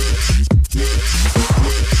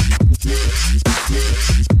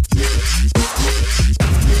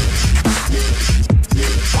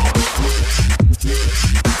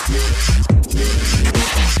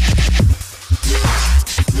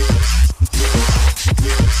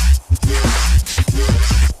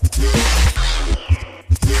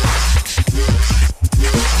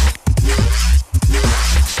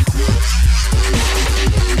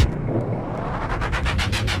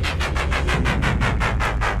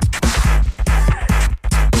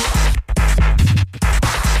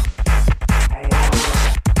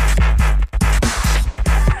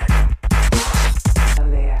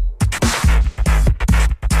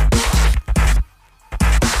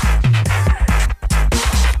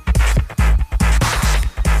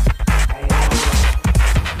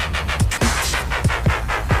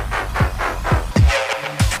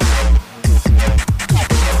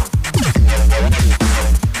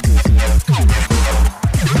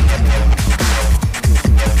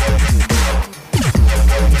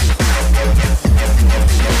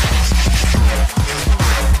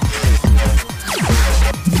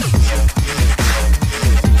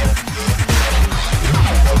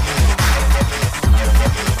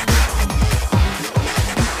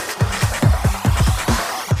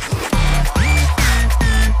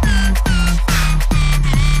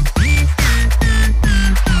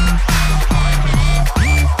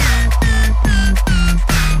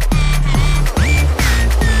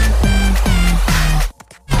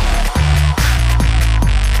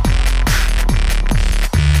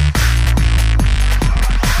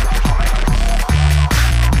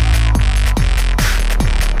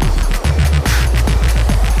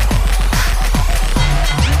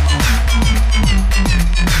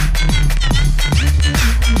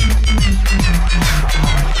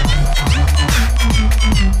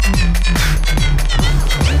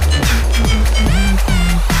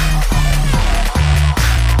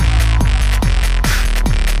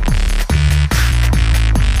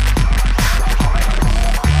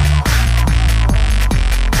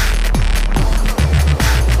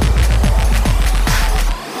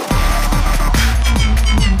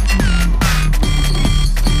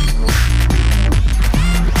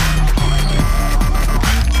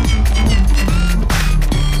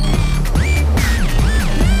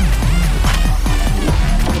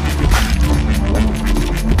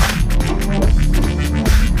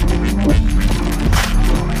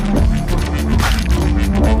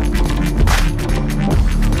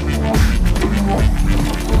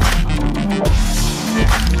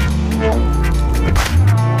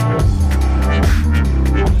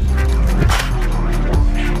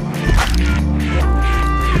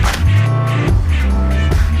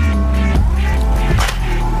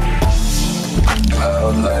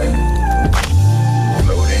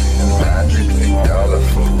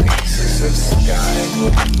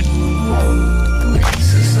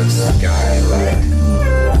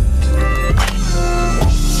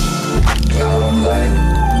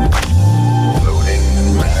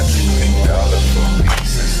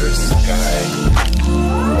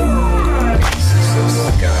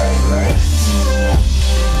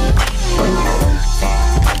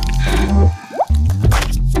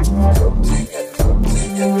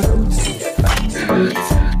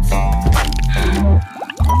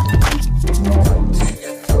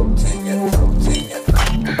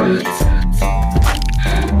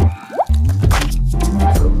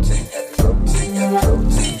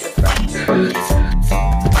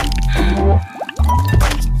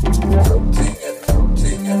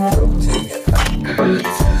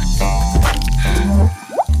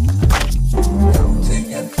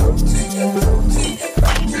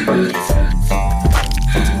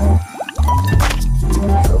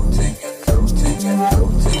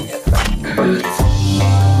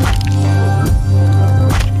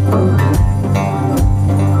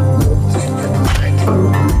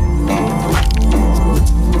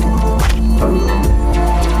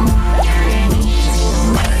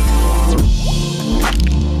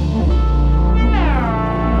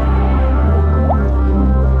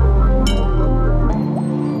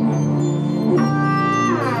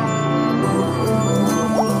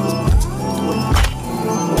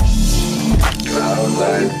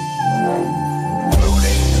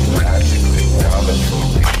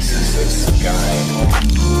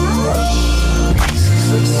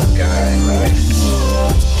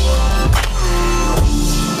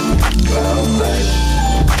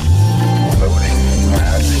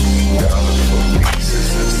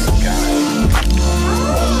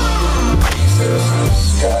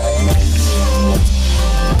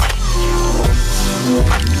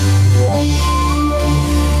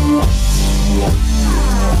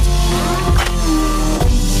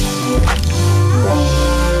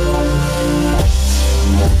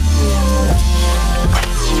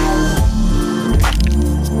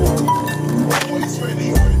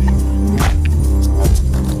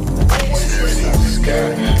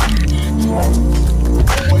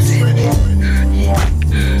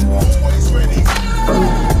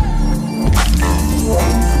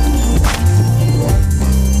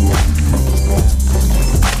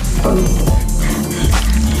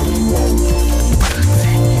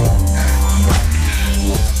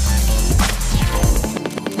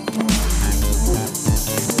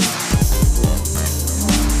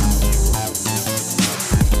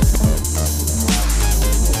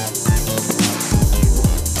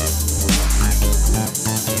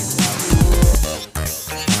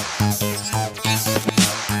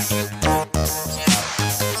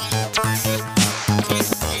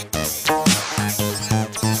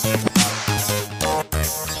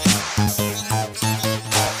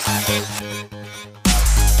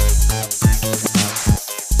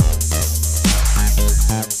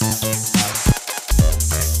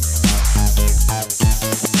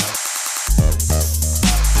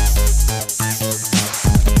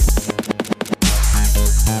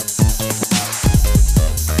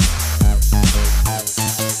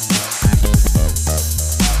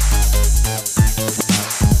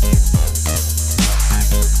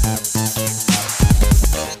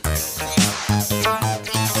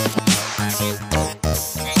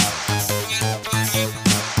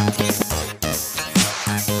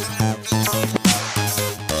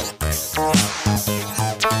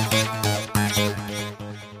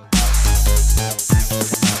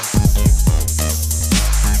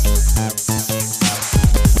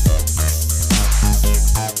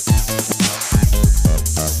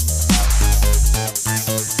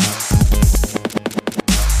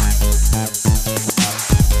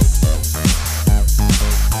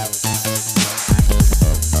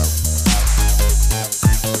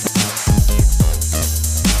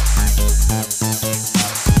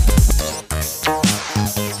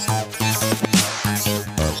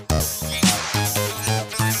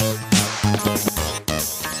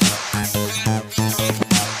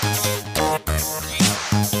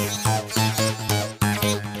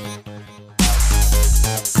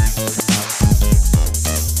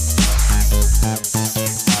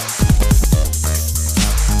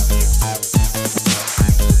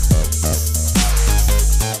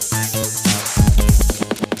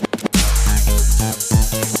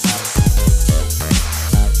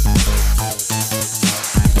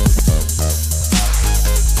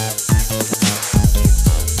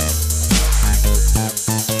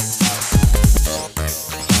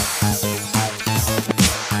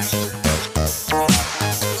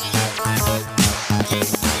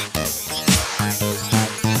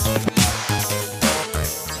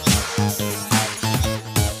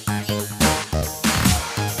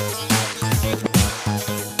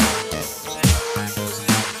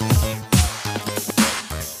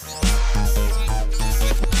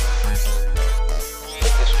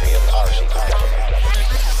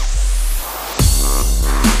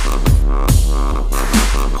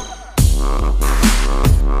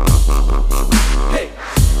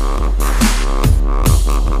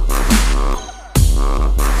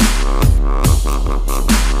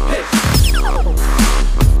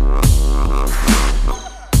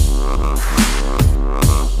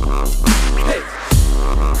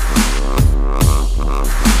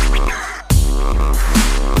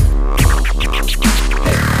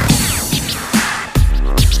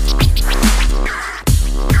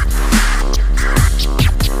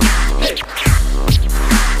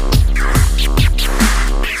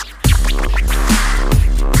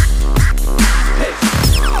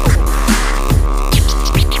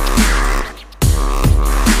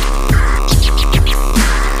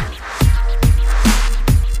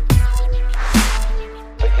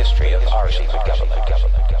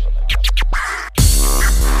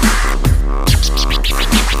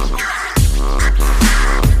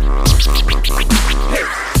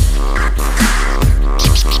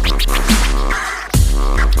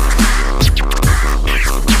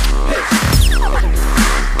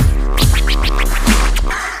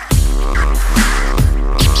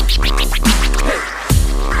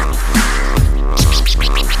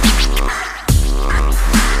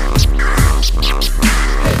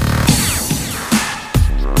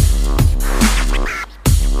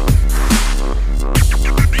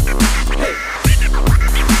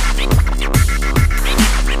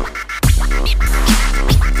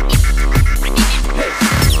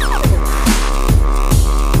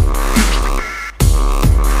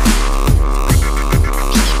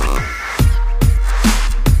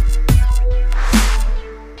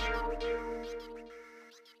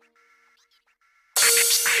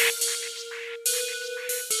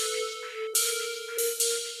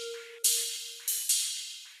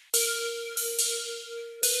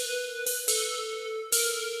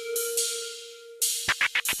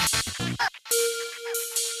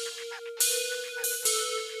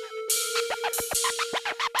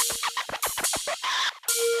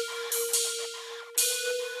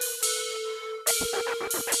 The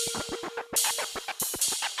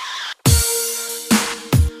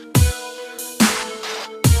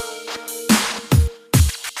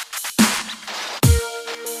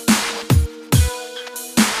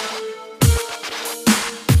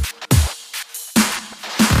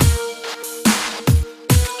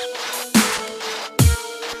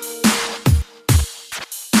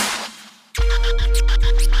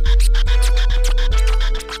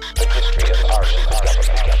history of our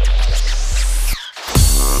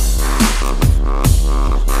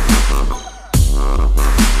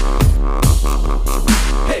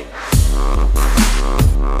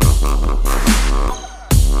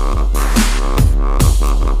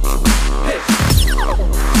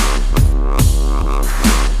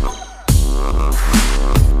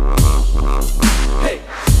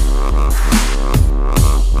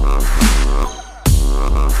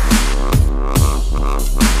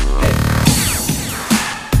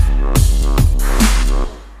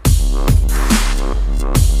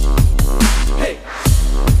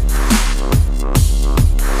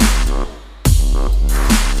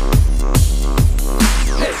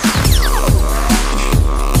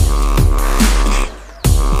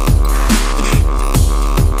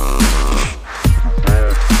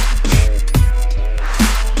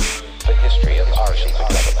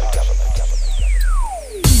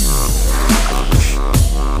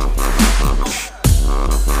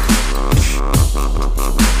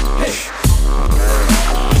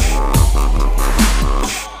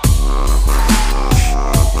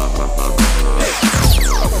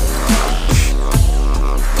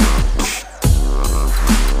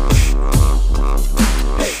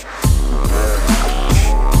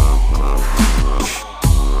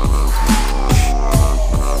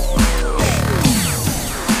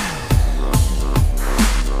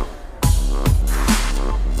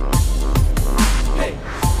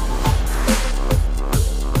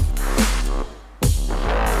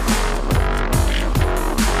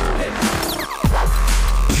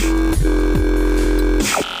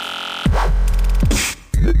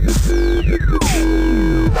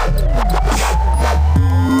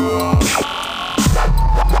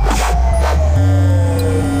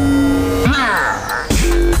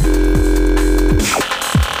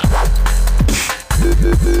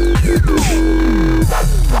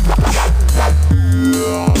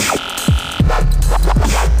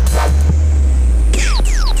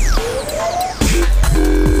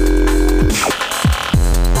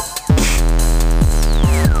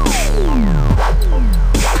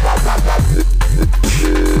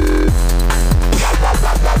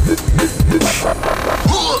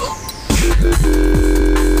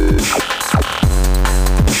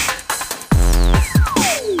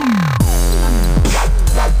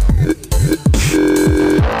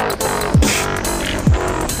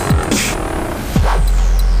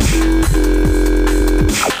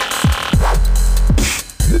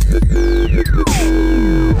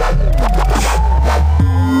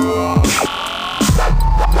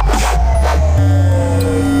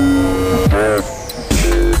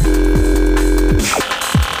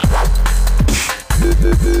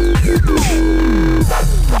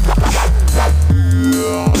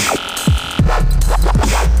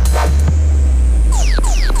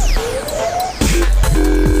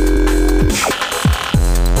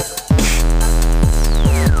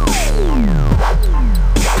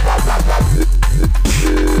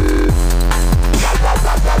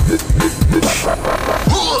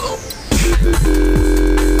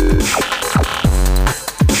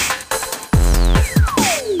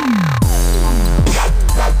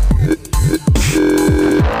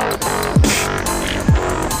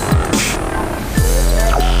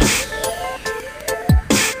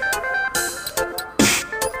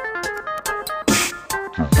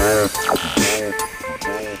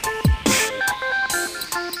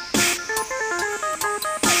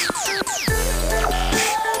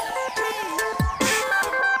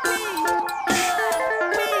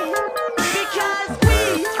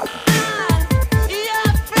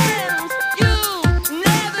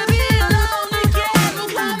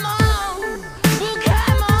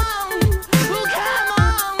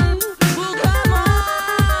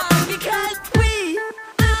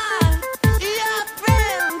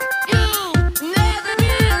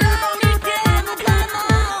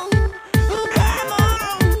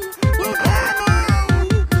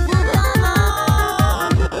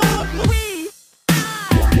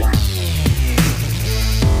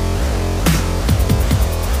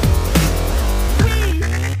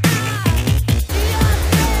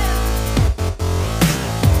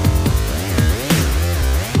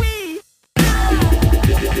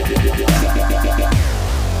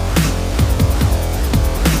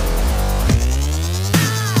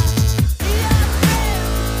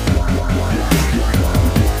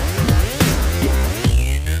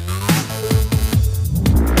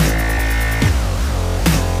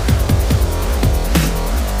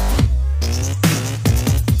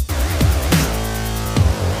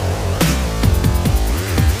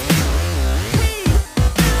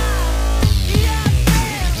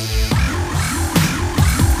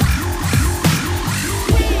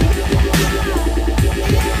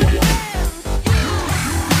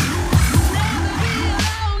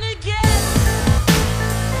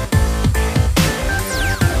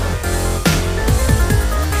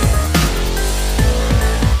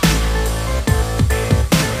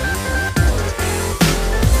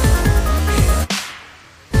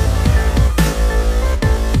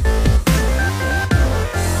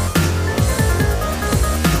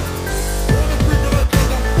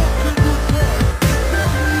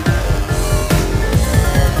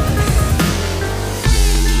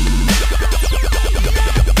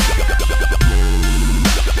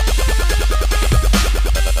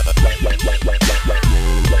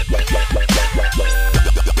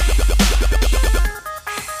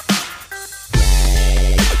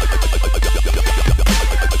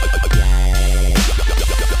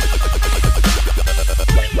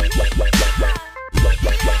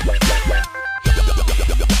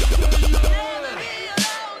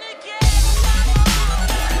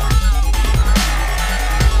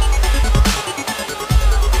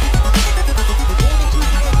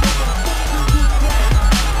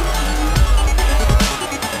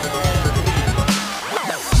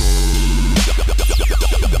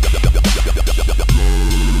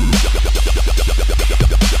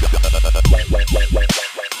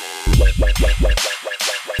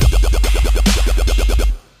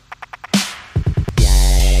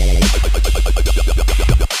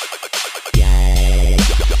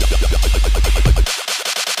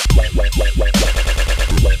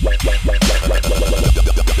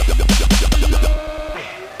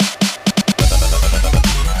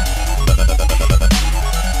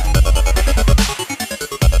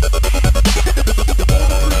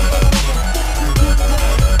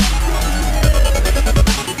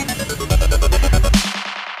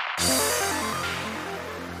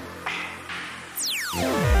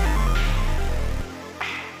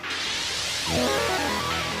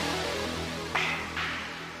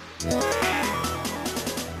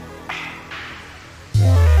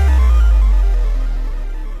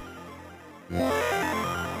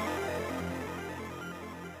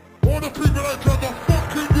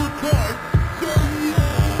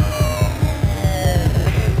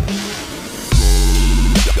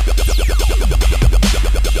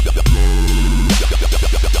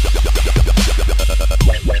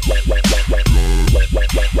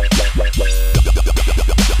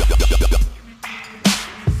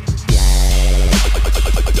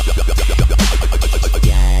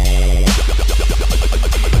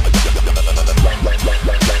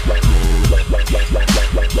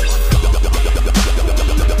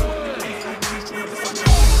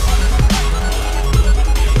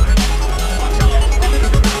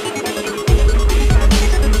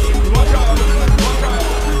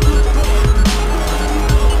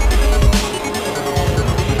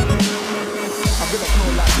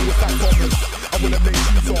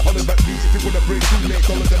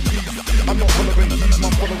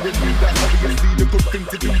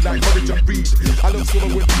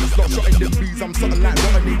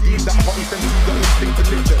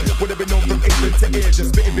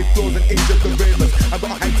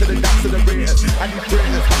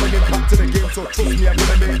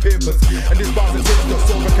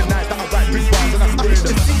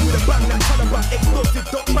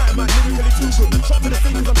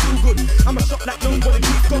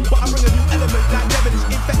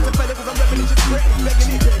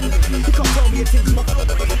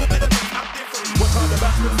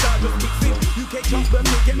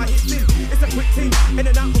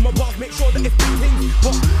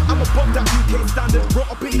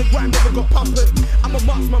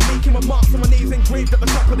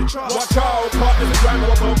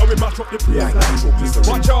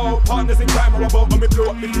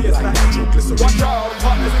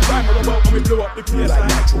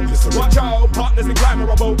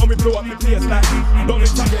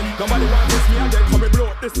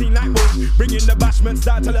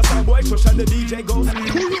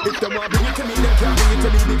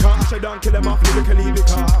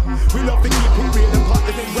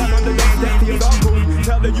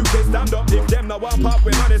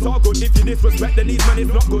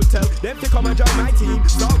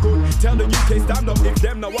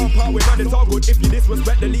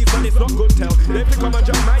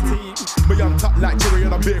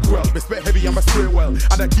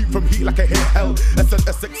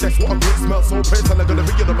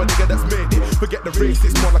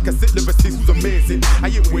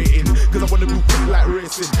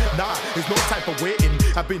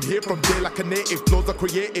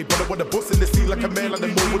Created, but I wanna bust in the scene like a man, like the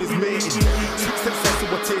moon with his mating. Sweet success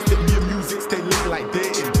will taste it, me and music stay lit like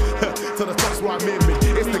dating. So the top's where I'm aiming,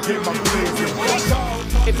 it's the game I'm blazing.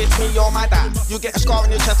 If it's me or my dad, you get a scar on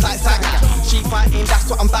your chest like Saga. She fighting, that's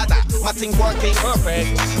what I'm bad at. My team working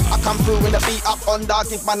perfect. I come through with the beat up under,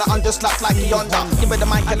 give man a underslap like Yonder. Give me the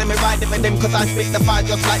mic and let me ride it with them, cause I spit the fire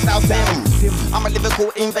just like Dubstep. I'm a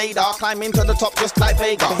lyrical invader, climb into the top just like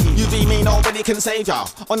Vega. You be me, nobody can save ya.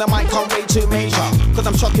 On the mic, I'm way too major, cause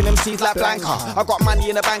I'm shocking MCs like Blanca. I got money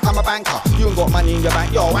in the bank, I'm a banker. You ain't got money in your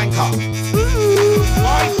bank, you're a wanker.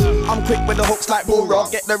 I'm quick with the hooks like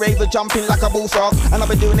Bullrock. Get the raver jumping like a bullfrog. And I've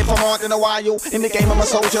been doing it for more than a while. In the game I'm a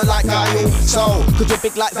soldier like Guile. So, cause you're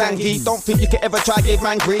big like Zangief. Don't think you can ever try give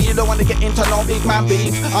man greed. You don't wanna get into no big man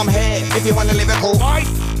beef. I'm here if you wanna lyrical.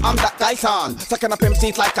 I'm that Dyson, sucking up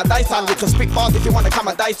MCs like a Dyson. You can spit bars if you wanna come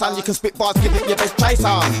a Dyson. You can spit bars, give it your best try,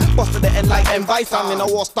 son. Boss to the end like M. Bison. In a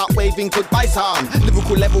war, start waving goodbye, son.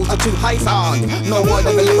 Lyrical levels are too high, son. No word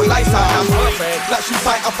of a little light, son. I'm perfect. Like she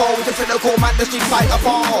fight a foe, the critical man, the street fight a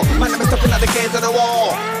foe. Man, I'm stepping at the gates of the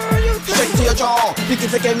war. Straight to your jaw.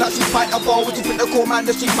 Begins the game like she fight a foe. With the critical man,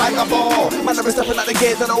 the street fight a foe. Man, I'm stepping at the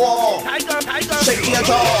gates of the war. Straight to your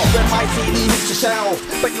jaw. When my CD hits your shelf,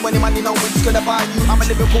 bet you any money, no one's gonna buy you. I'm a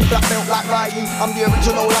lyrical black belt like Ryu. I'm the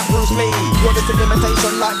original like Bruce Lee. You're just an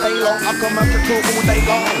imitation like Baylor. I'm commercial all day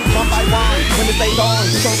long. One by one, when the day's on,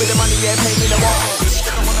 show me the money, yeah, pay me the wall.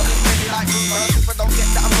 If I don't get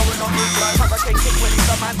that, I'm going on ruthless. I can't kick when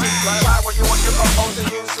it's a man ruthless. Try what you want, you're composed and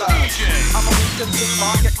useless. I'm a weak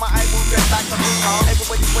consumer, get my eyeball dressed like a ruler.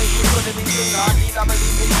 Everybody's waiting for the sooner. Need I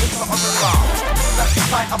believe it's not a ruler. Let's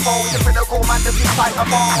fight a foe, the critical man, the big fight a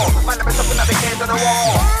ball. Man, I'm something at the gates of the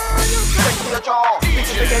wall. Straight to your jaw.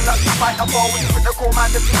 Bitches again, let's fight a foe, the critical man,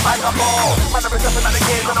 the big fight a ball. Man, I'm something at the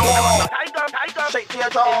gates of the wall. Straight to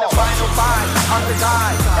your jaw. In the final fight, I'm the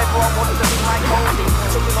guy. Everyone wants to be like Cody.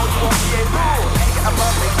 So you know you won't be a rule. Ain't get a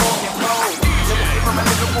birthday for him, bro. You're looking from a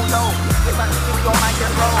lyrical note. It's like you your mic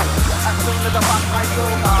and roll. As soon as I pass my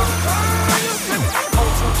shoulder.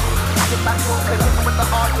 Get back home, cause hit with the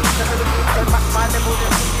hard beat. Cause of the beat, cause match my level,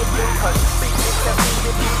 then see your blue. Cause big hits, then see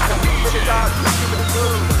your beat. Cause with the dark, see with the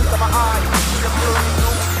blue. Look at my eyes, see the blue.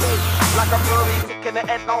 Like like a fury, sick in the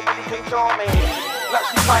end, nobody can show me. Like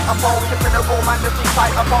she fight a ball, she finna go, man, if she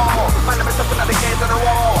fight a ball. Man, I'm stepping at the gates of the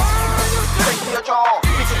wall. Straight to your jaw,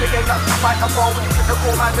 bitch, if again, like she fight a ball. When you finna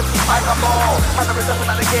go, man, if she fight a ball. Man, I'm stepping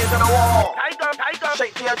at the gates of the wall.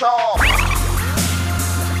 Straight to your jaw.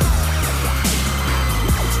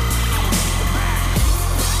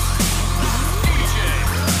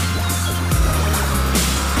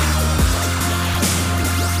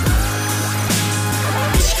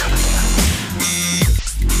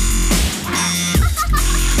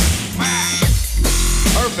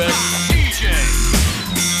 Perfect. DJ.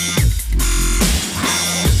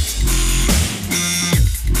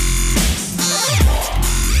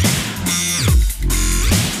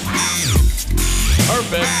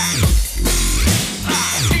 Perfect.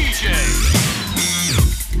 DJ.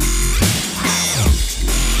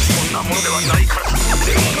 そんなものではないから。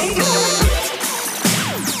でもなんだろう。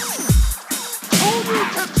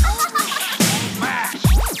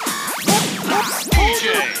DJ.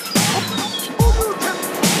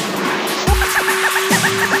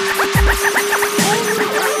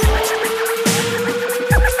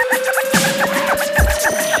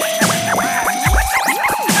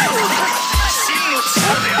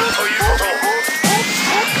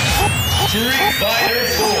 Street Fighter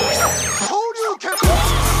 4.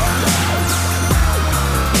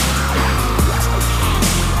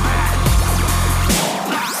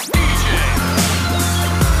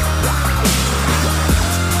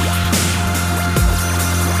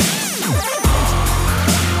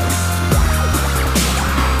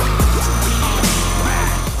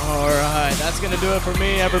 Alright, that's gonna do it for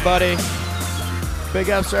me, everybody. Big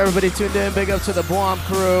ups to everybody tuned in. Big up to the Blom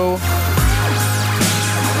crew.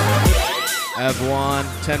 Ev1,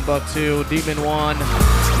 10 Buck 2, Demon 1,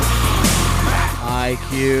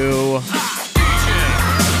 IQ.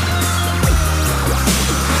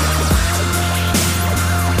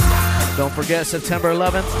 Don't forget September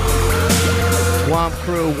 11th, Blom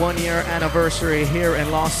crew 1 year anniversary here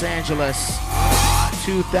in Los Angeles,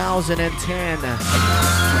 2010.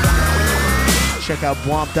 Check out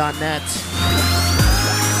Blomp.net,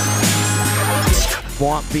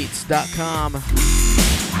 BlompBeats.com.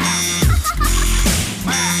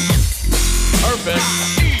 Perfect.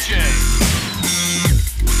 DJ.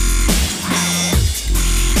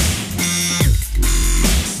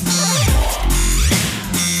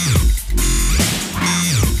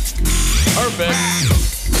 Perfect.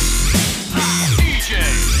 DJ.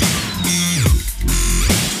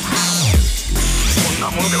 そんな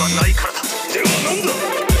ものではないからだ。ではなんだ。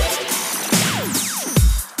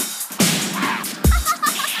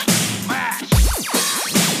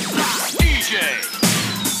DJ.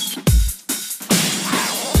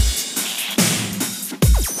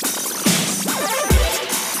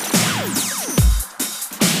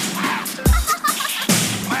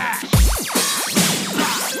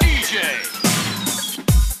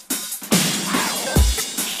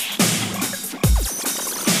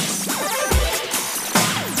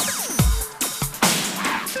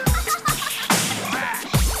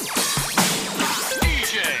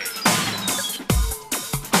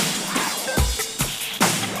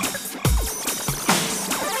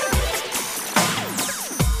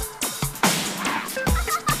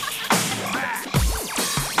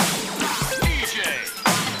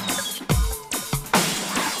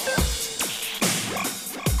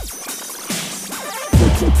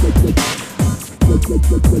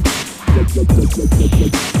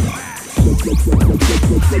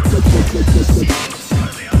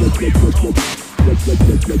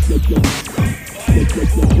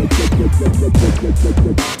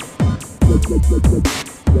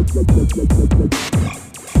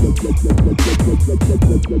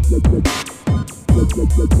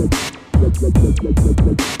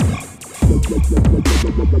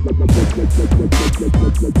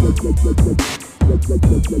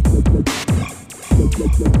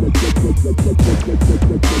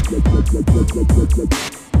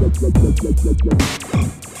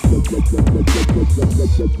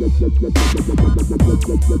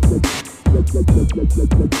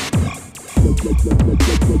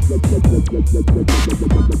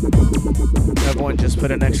 Everyone just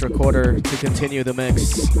put an extra quarter to continue the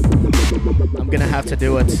mix. I'm gonna have to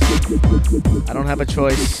do it. I don't have a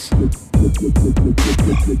choice.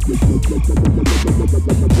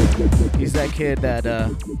 He's that kid that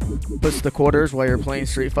puts the quarters while you're playing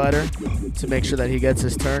Street Fighter to make sure that he gets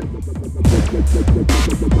his turn.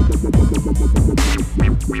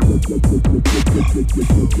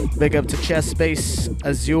 Big up to Chess Space,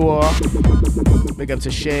 Azure. Big up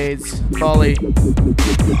to Shades, Polly.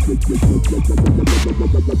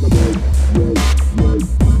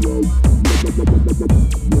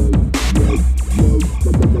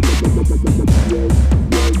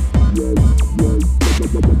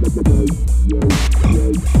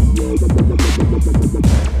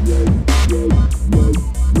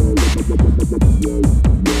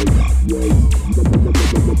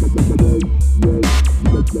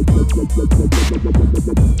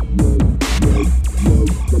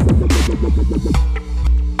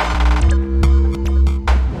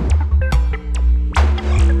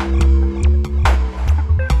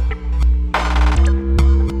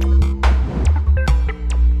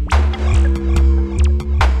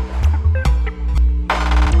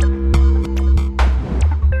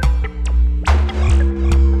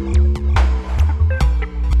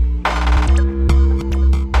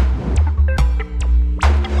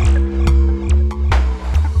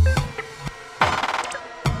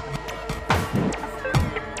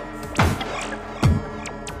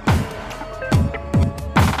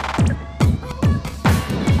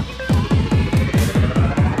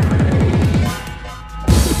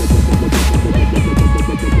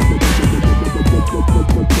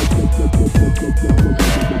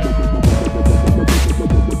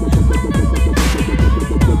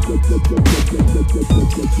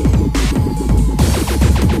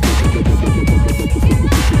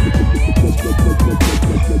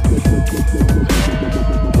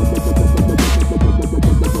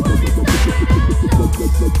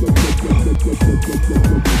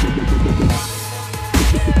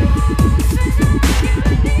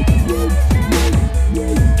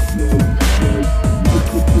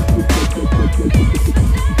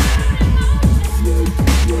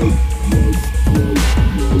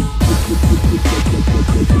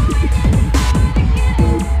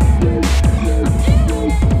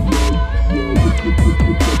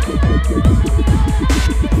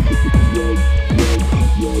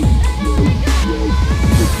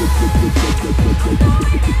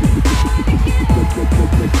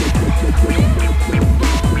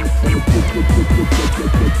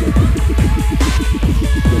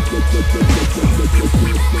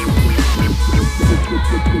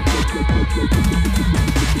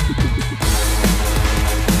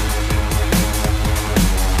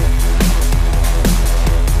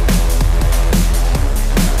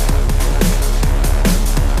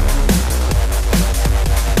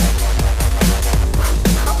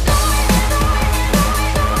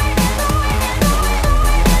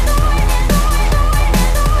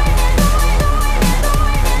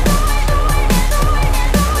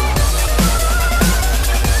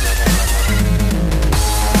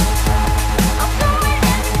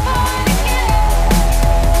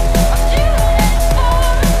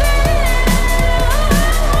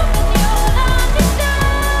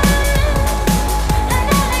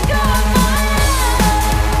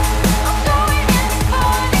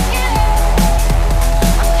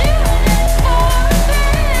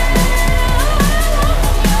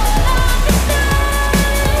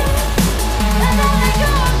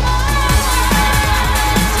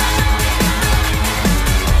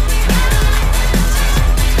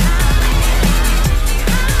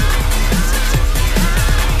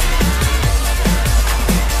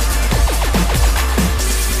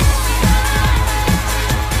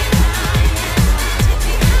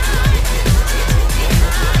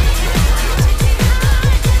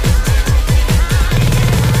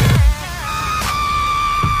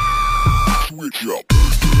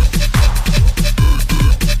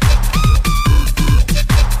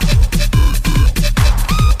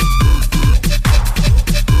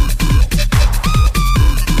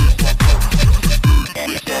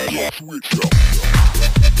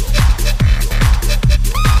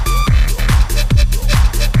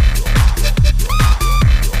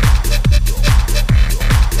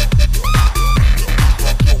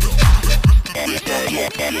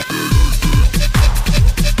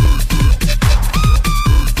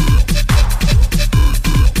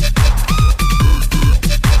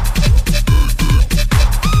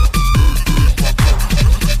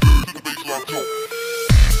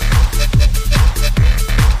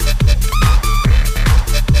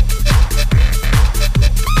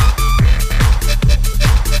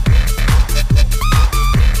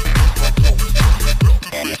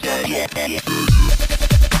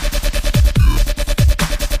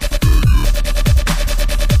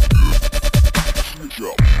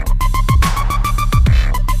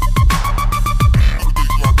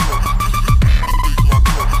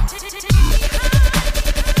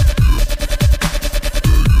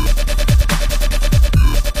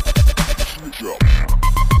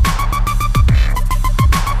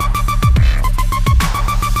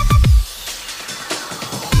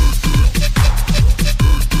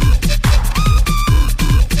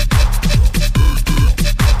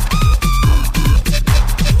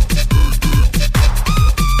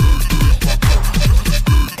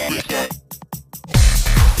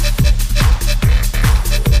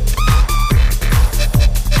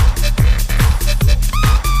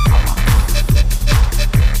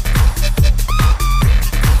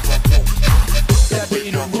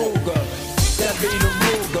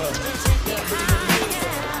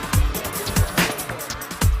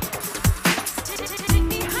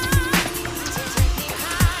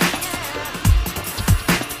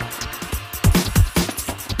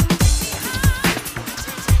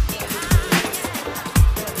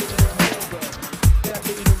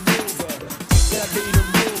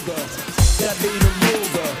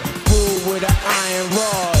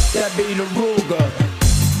 That be the Ruger.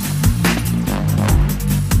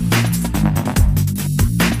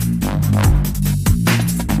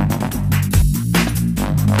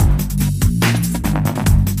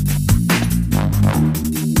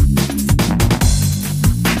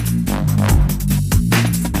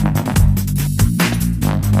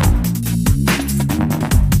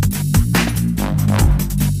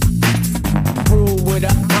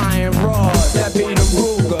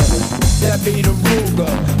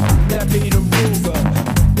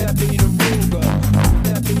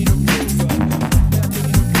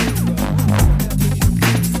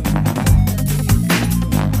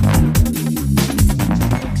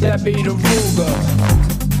 That be the Ruger.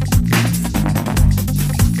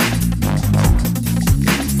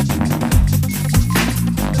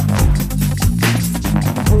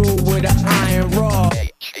 Rule with an iron rod.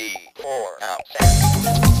 HE4 outside.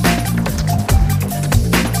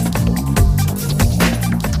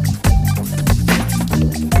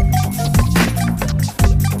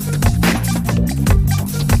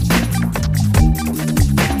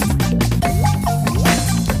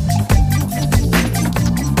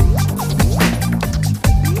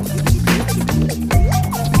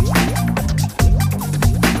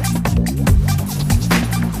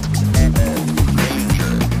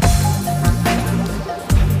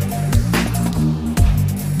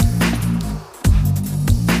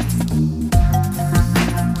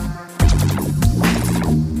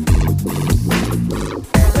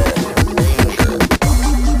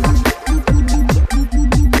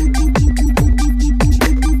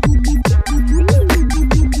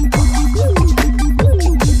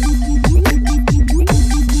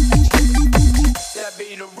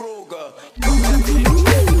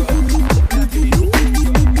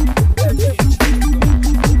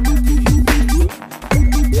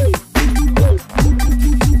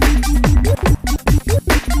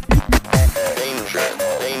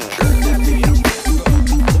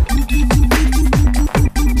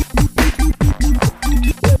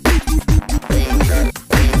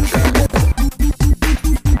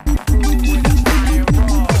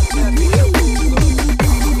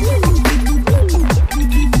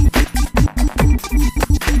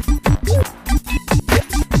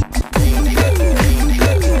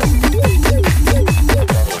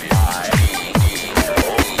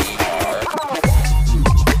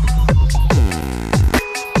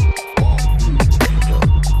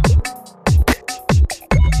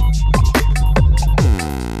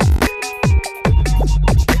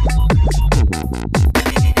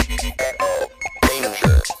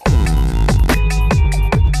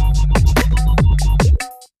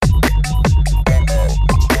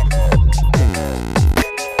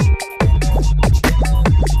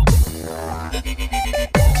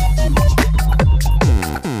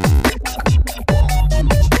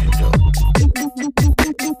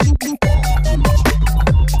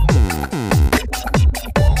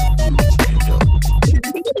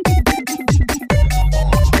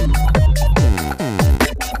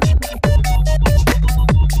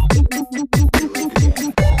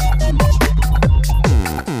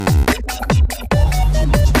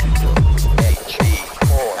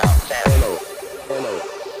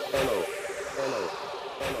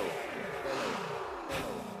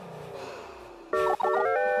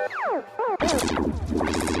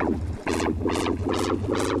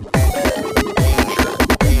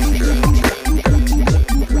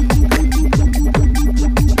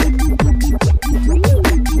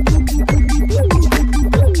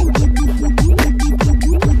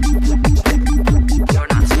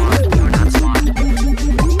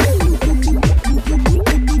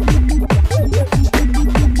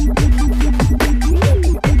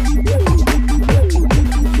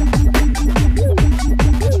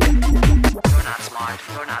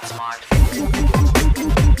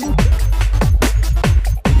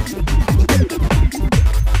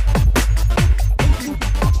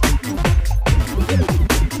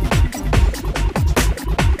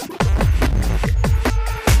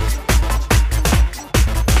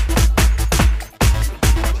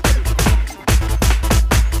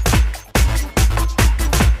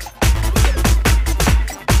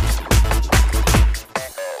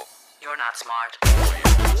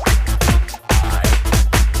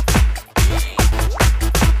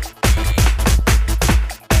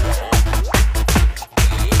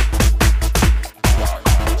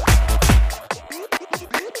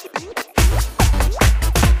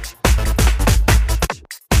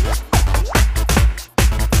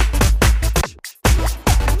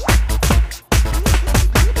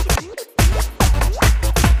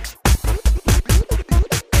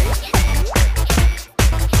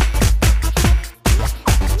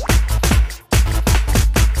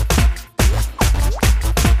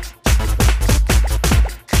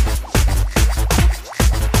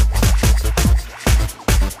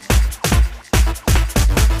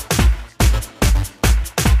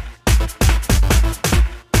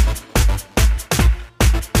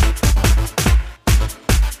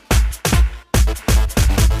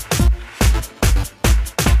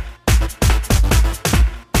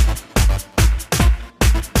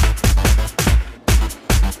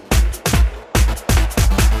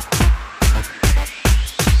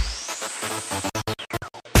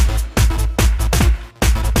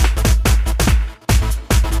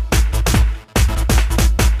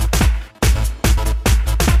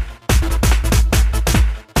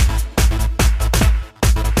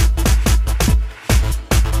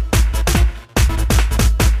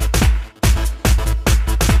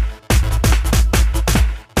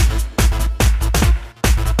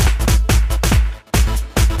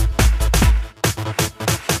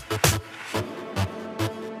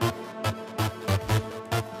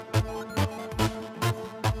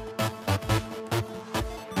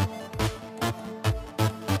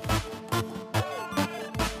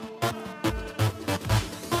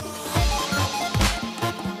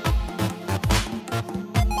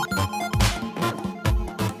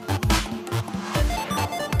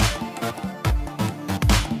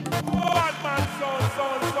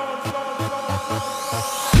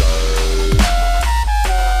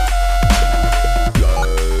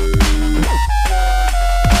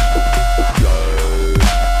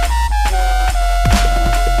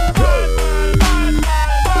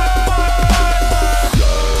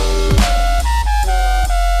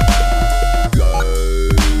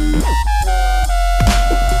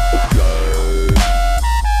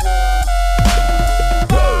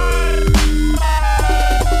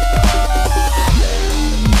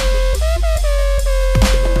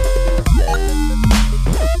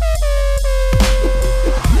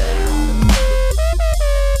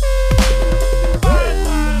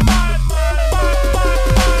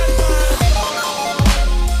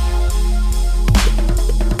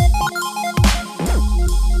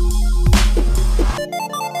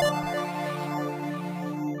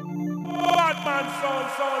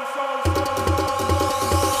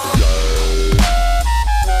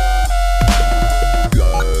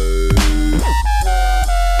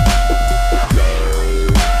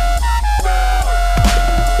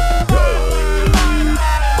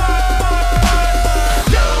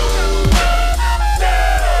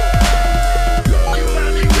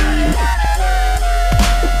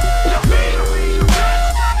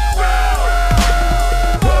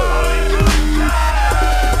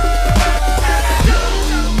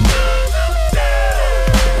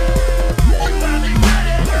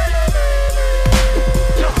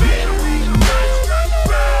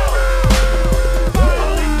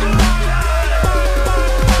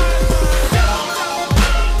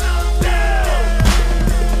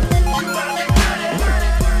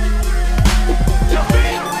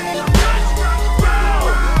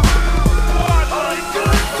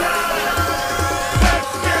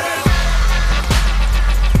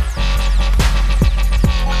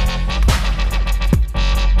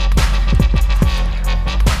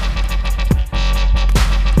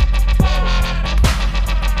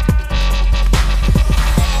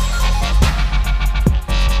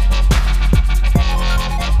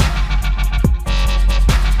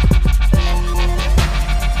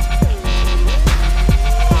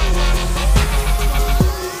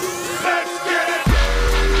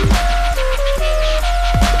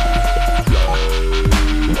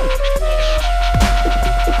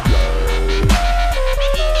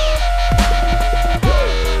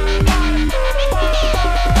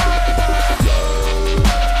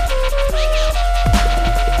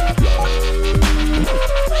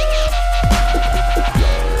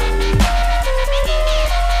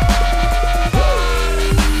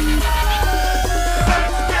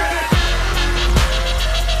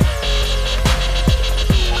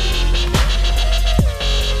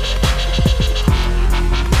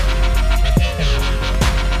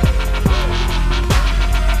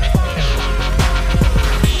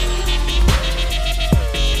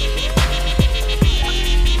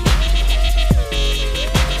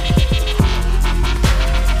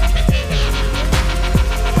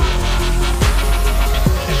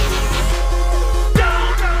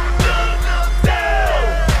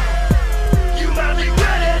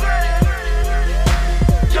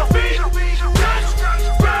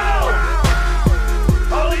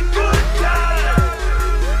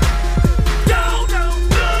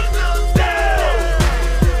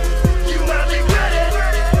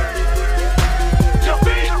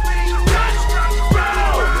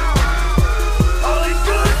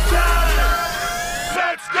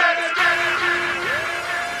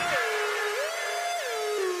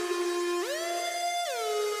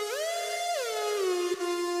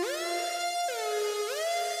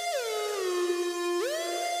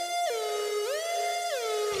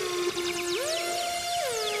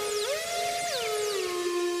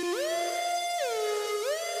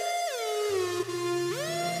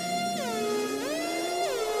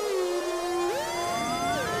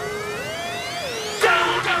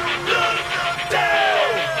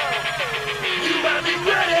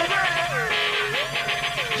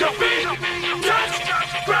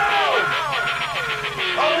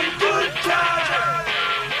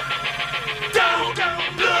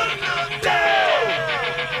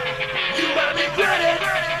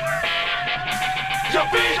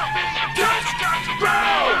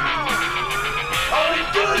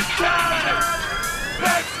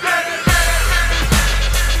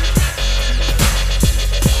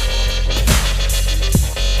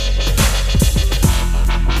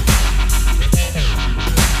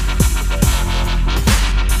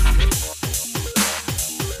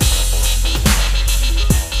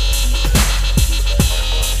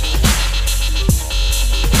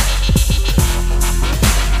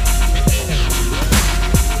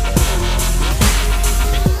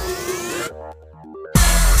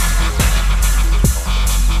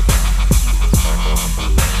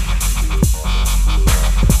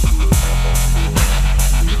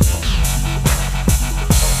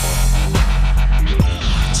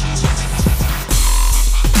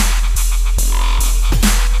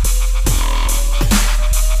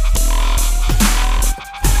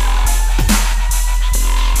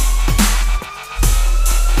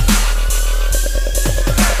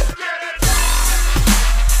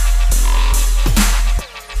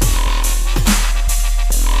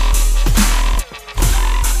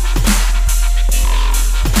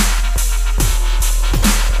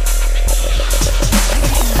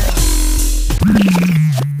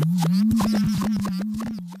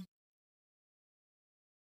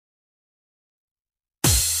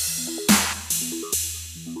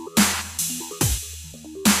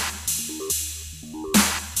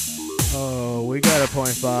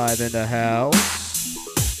 101.5 in the house.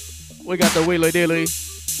 We got the wheelie dealy.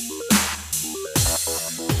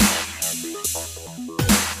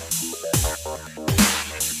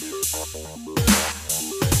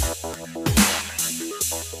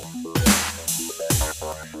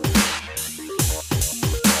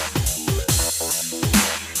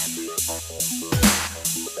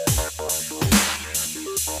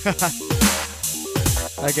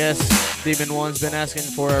 I guess Demon One's been asking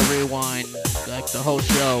for a rewind, like the whole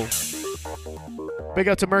show. Big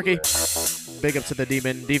up to Murky. Big up to the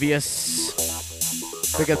Demon Devious.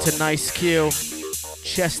 Big up to Nice Q.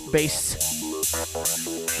 Chest Bass.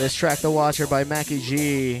 This track, The Watcher by Mackie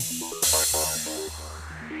G.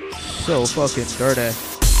 So fucking dirty.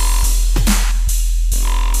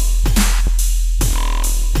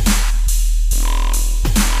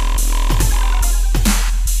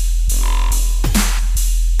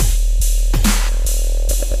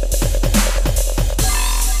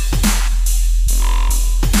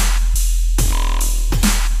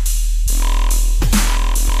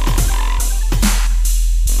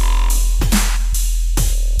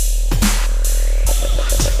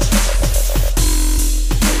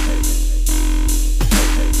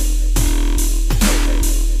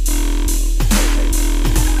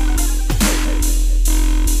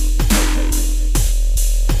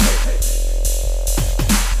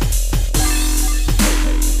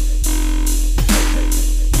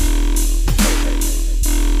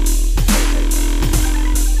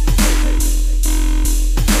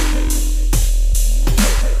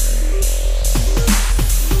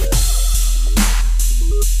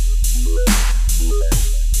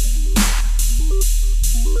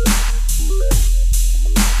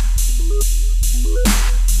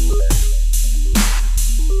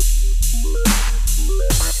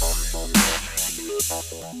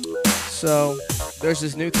 So there's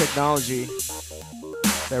this new technology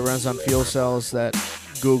that runs on fuel cells that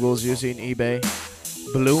Google's using, eBay.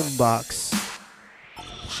 Bloombox.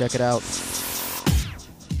 Check it out.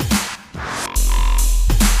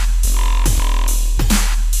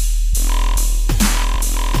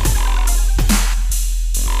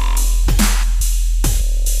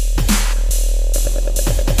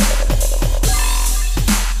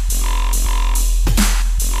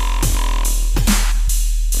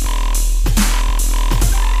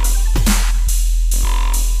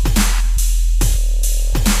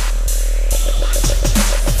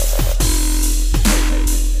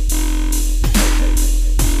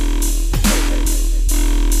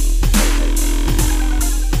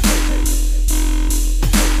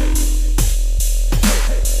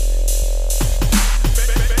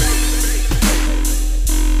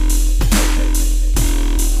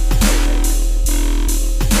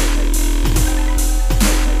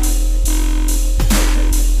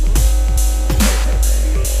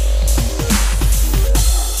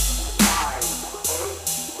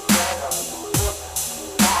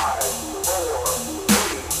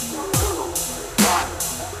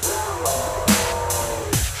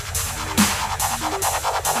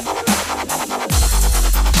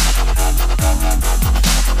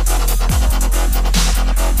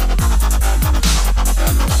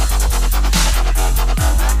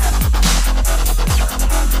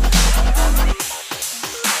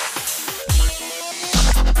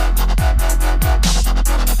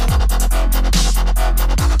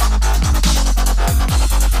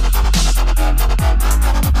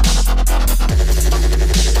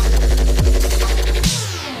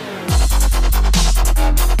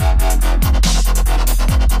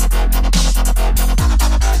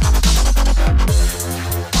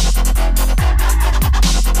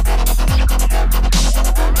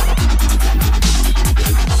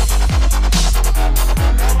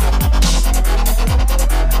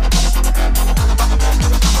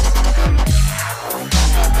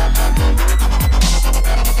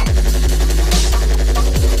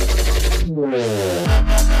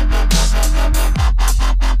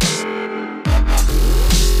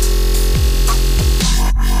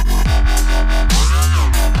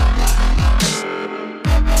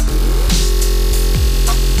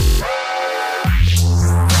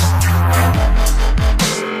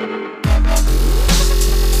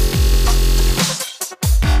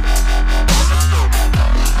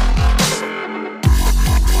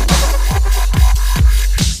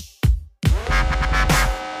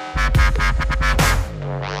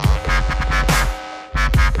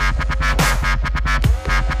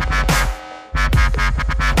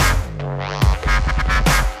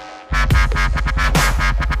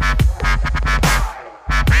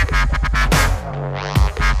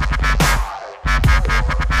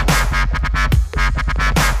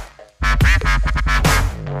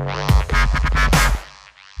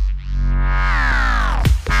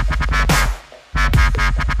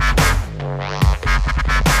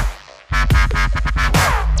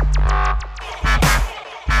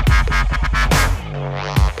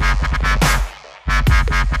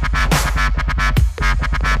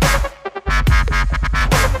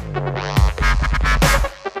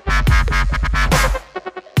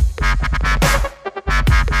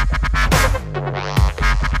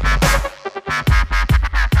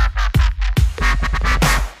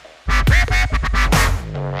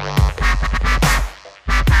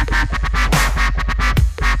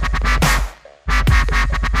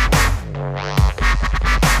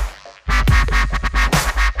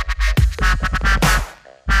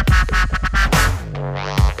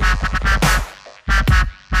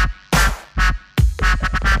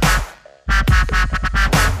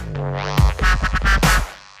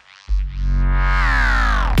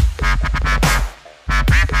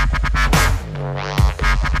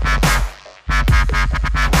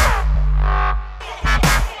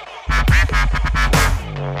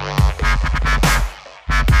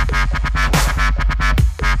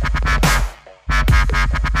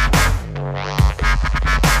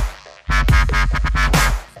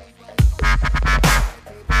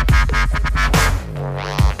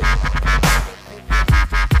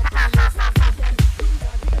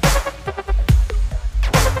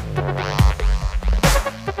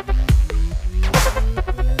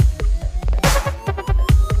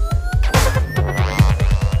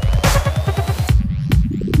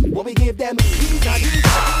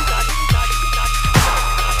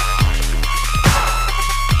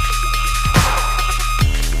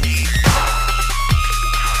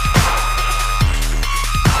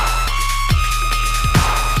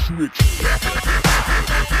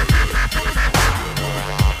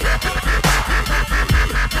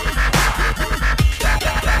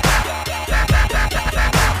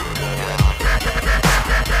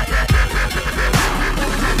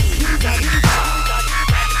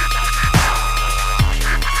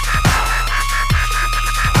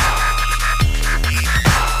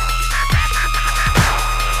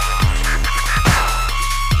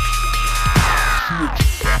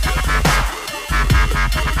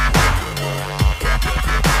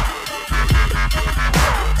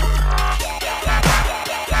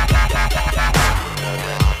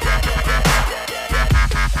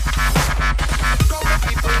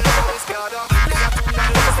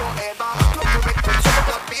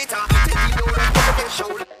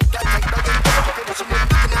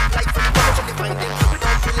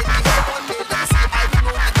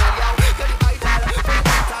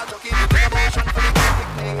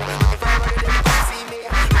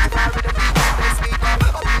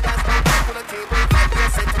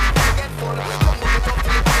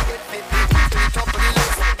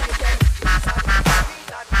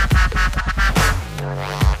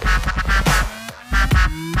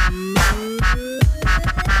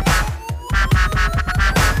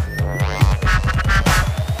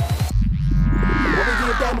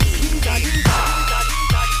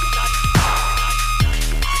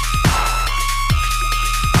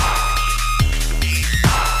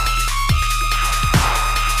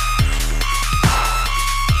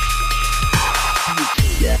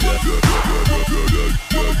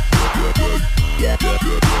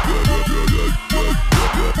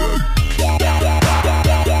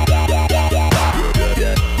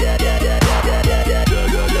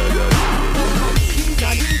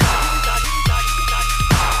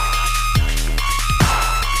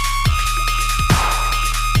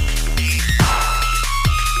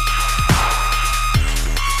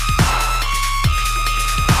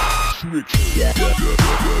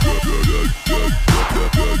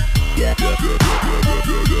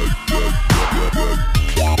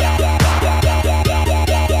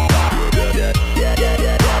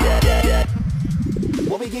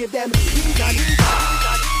 What we give them?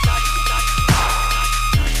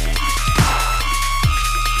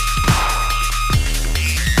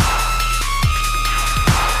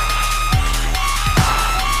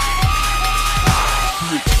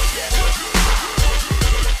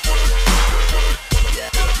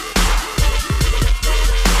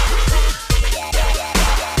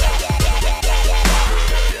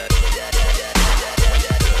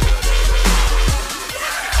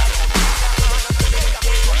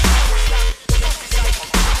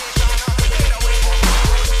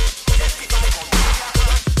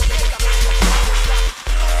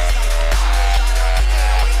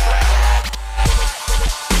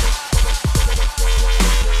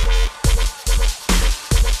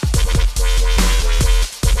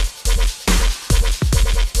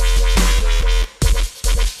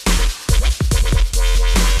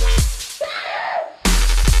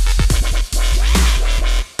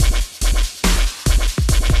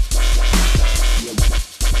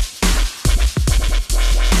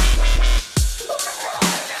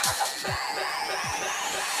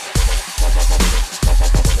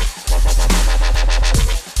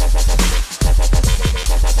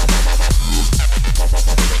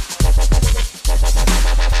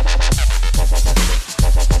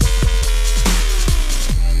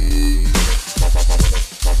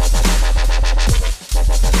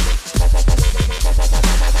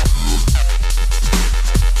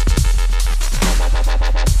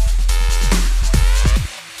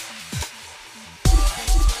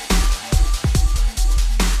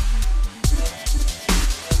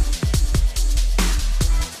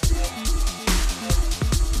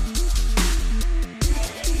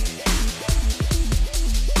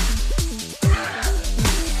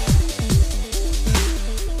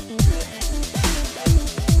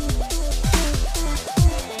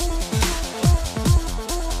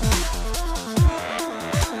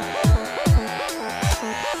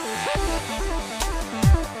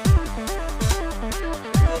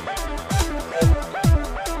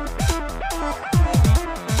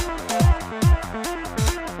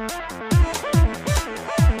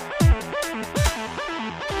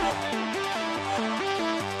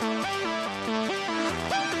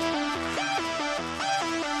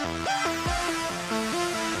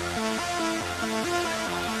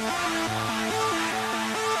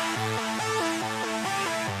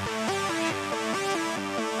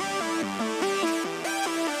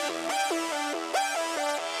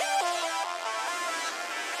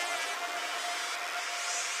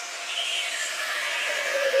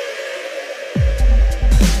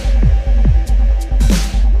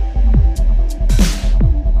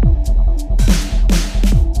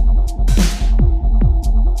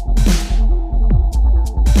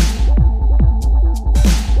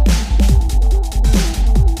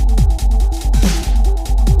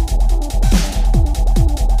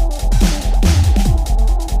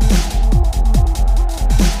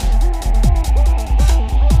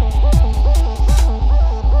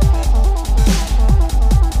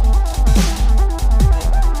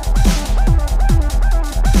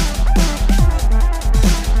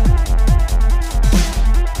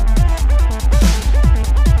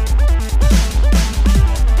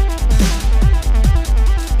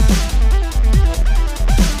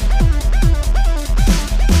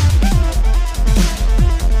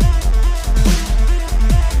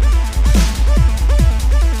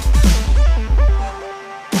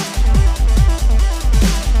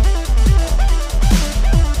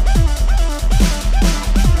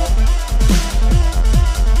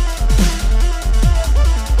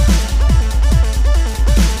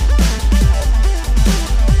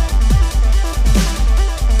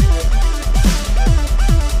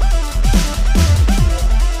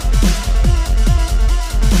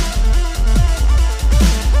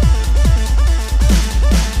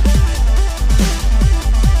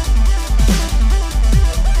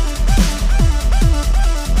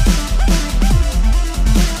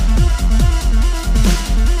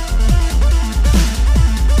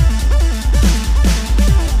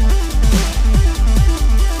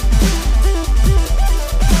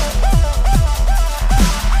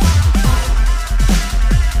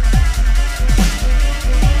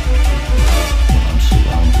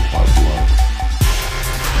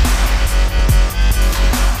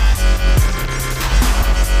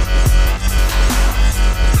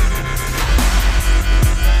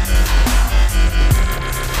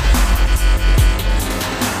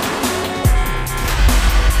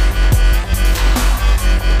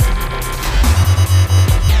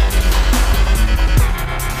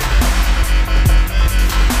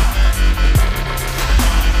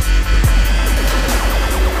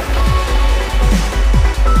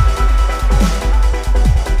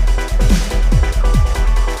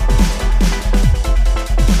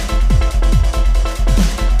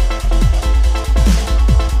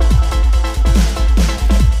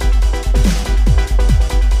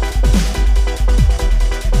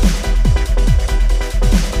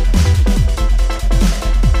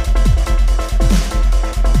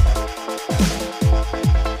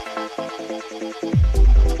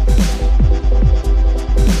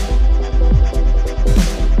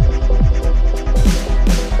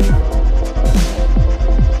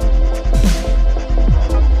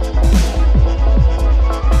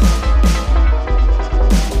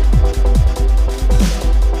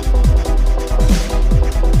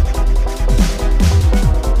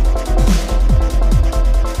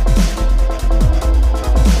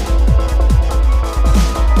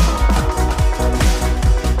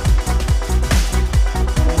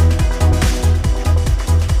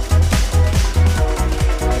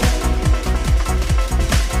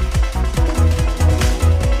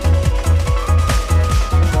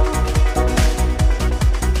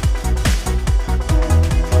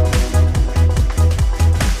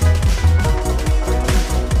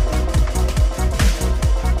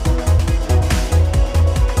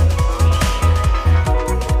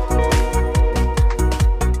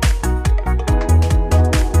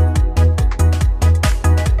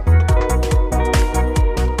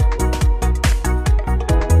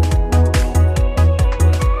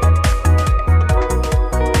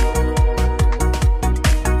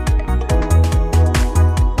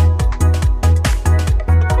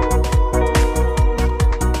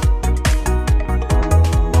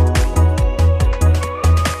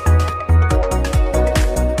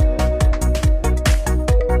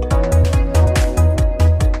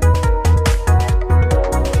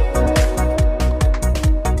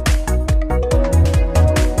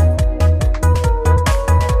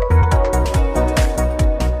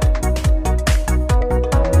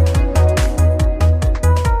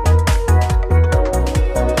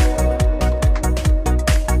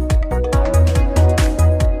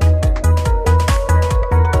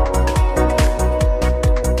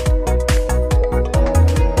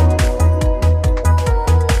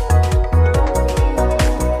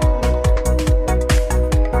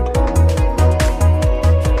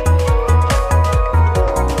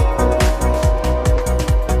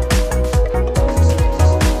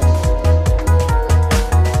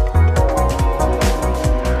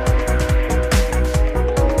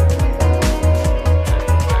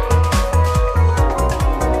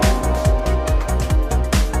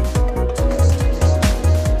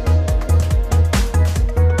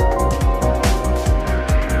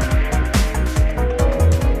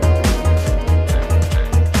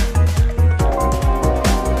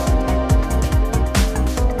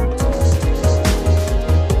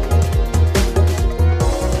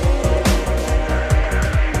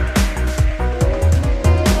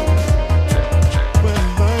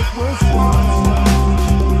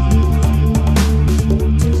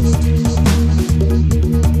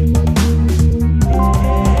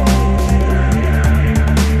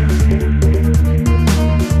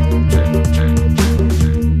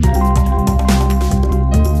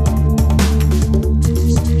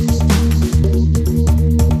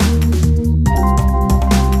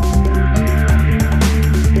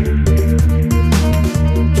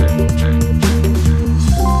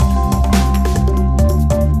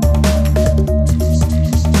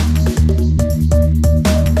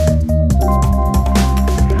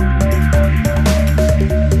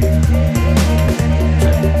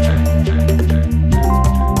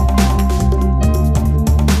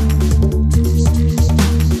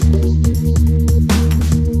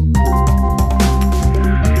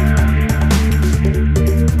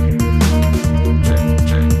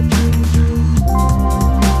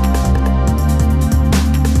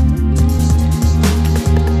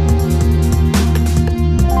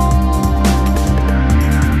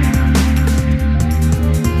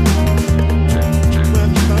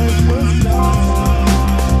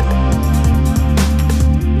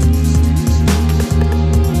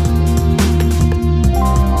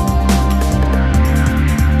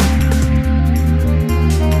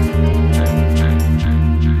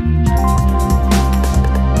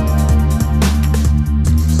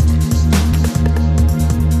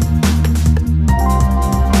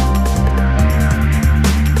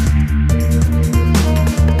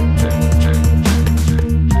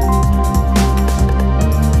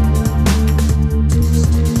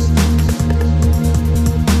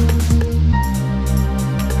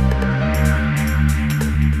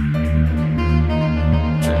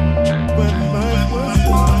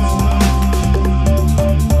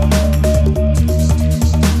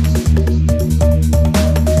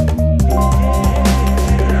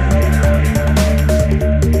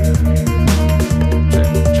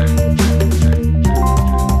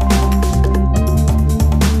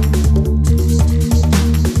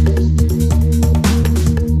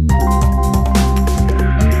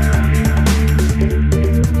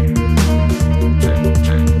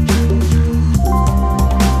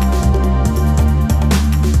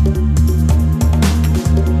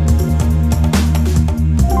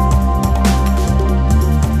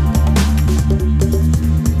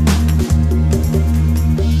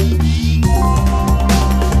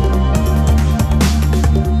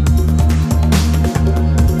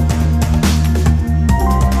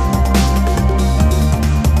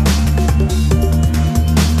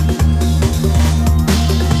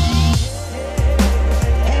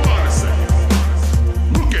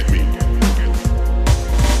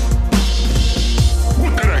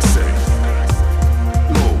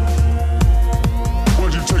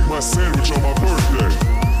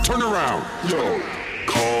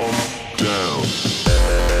 down.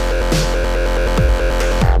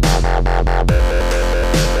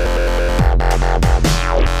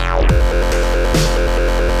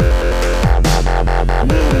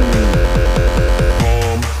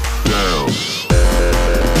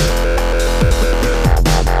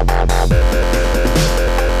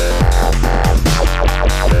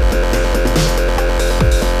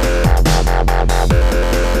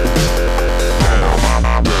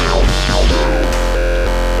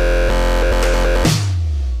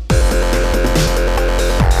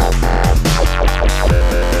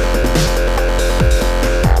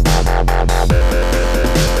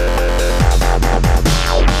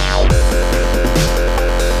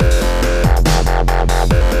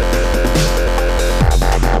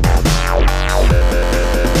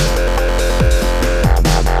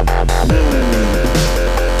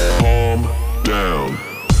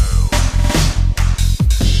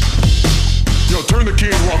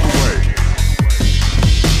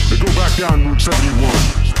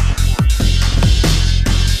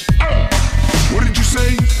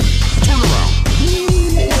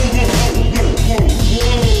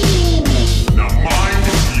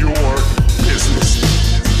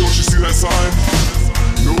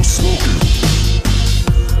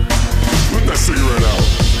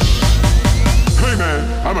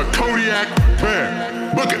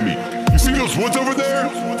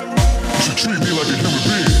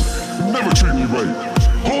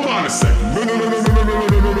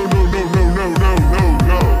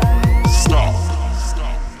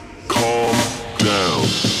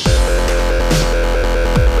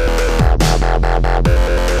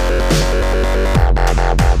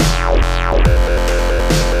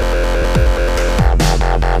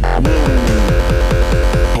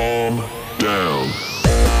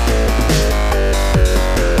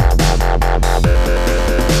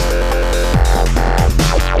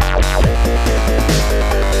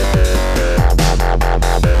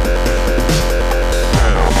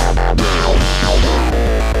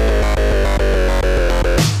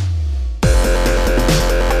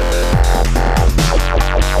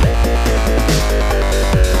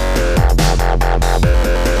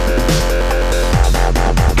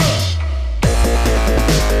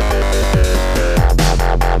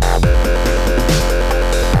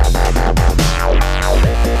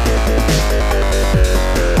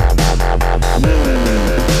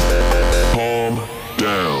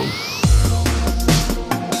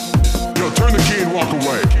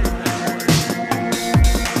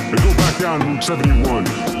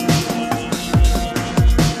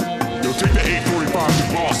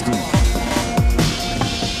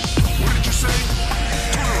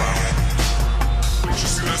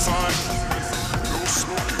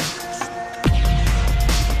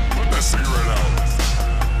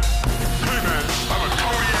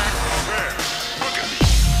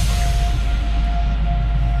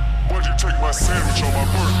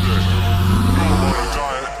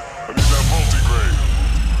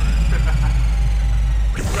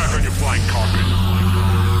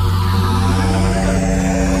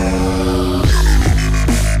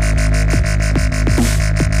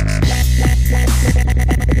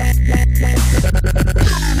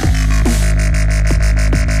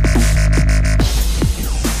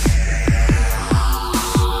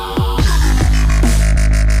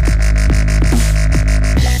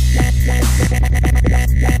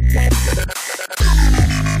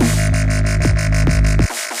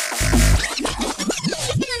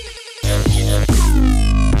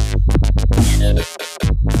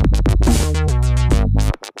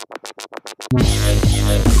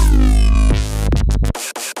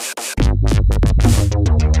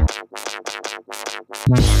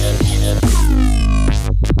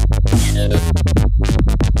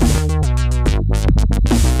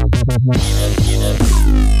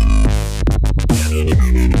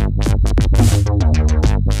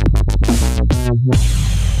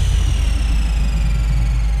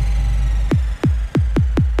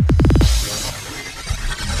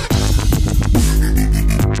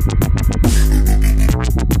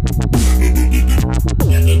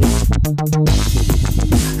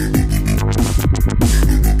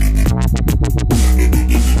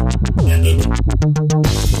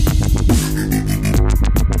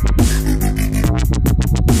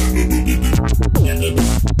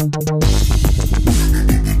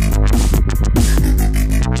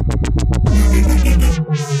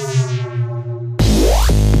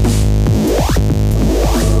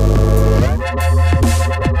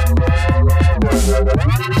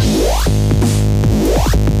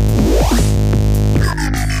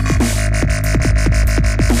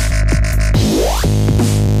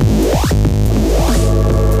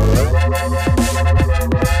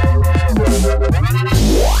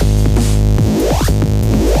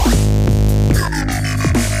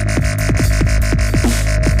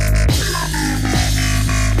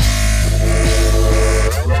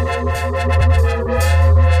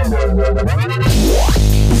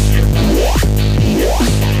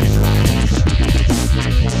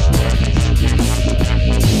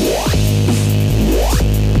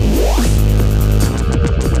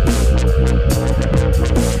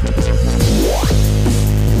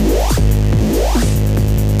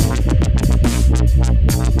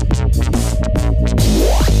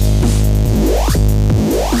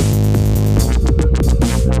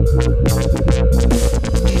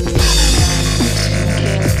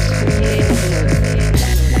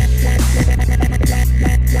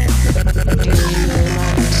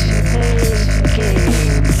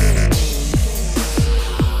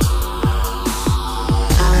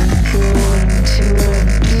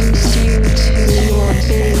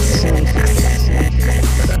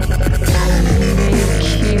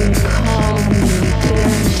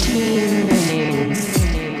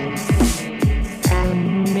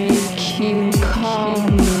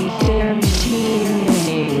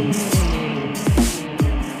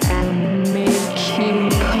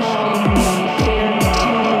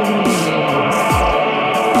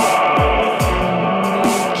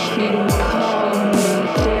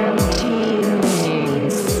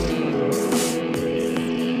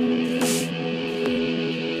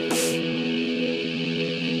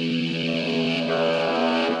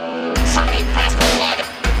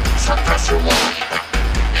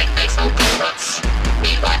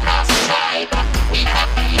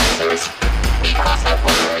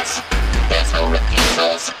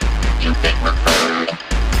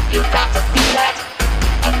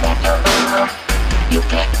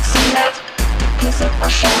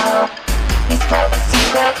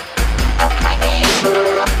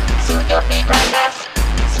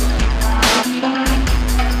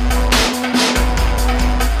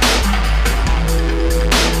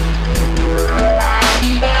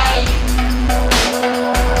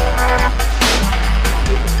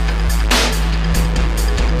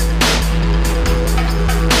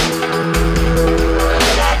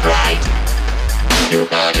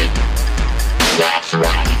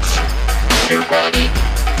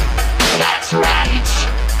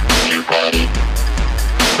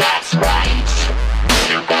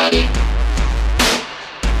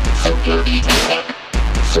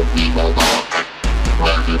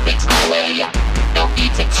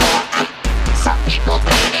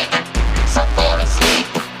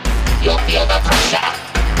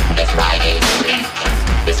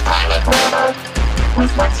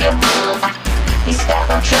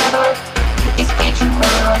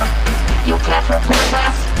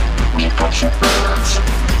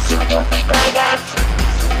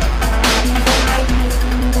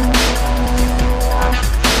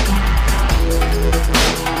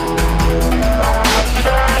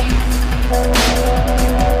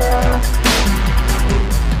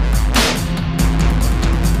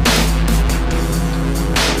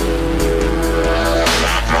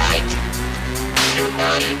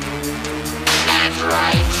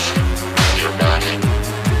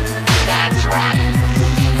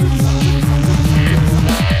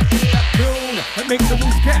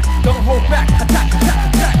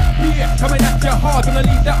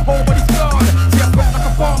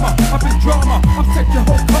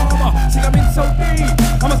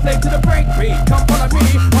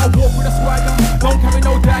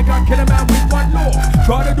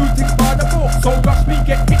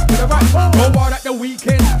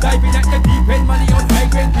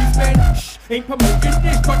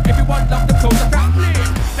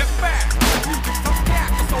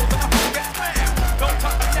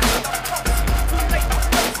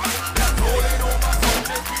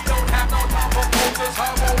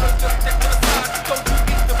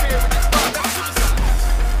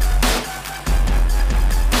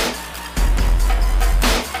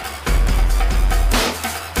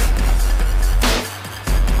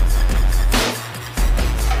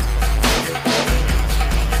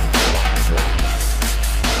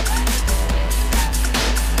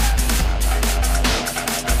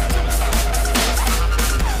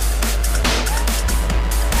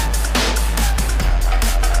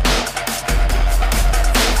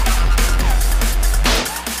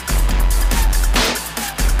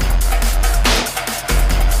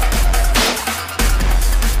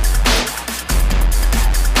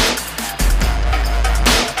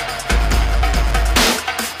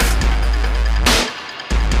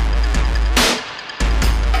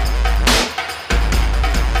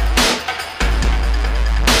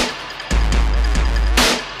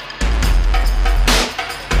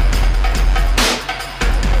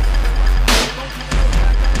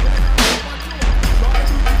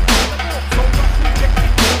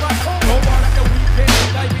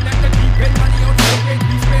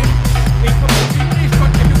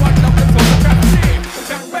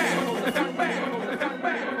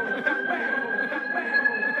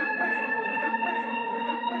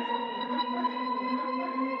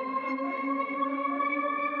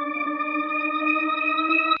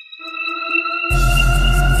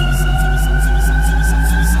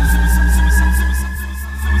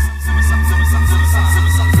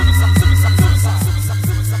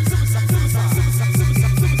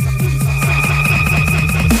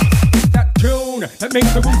 Make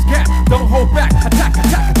the roots gap, don't hold back, attack,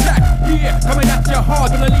 attack, attack. Yeah, coming at you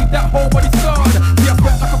hard, gonna leave that whole body scarred. See, I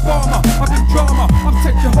sweat like a farmer, I've been drama, I've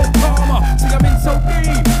set your whole karma. See, I'm in so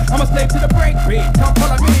deep, I'm a slave to the break beat. Come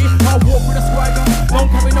follow me, I'll walk with a swagger. Don't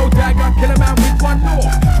carry no dagger, kill a man with one law.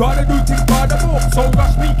 Try to do things by the book, so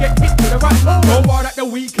rush me, get hit with the right ball. Go out at the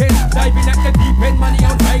weekend, diving at the deep end, money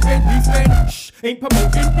on high end, we spend. Shh, ain't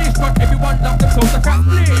promoting this, but everyone love themselves, I can't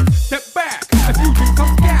live. Step back, a few drinks, I'm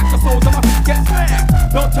scared, the souls of my feet get slammed.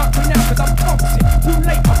 Don't touch me now, cause I'm toxic. Too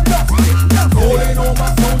late, I'm lost it. Calling all my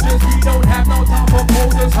soldiers, we don't have no time for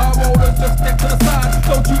posers. High rollers, just step to the side.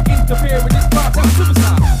 Don't you interfere with this part, that's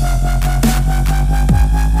suicide.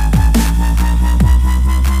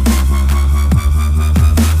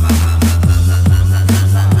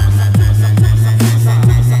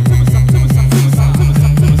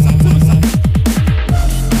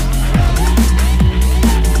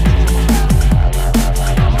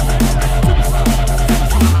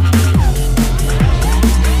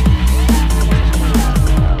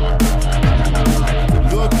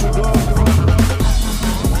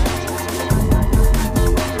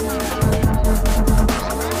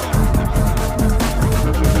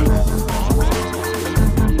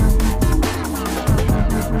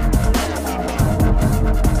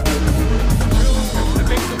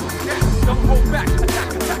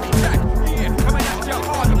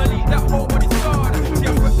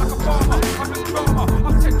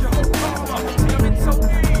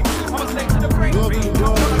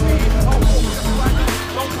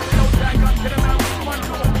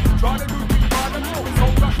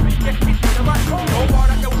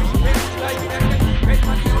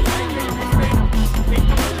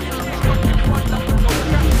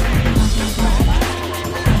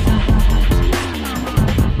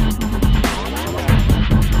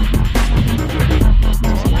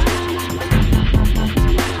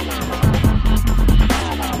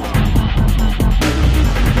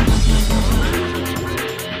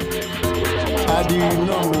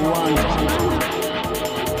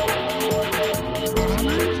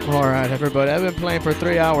 everybody. I've been playing for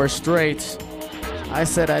 3 hours straight. I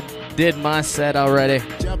said I did my set already.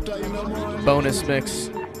 Bonus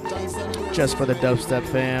mix just for the Dubstep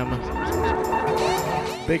fam.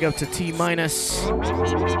 Big up to T-.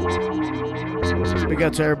 Big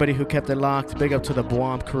up to everybody who kept it locked. Big up to the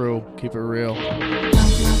Bwomp crew. Keep it real.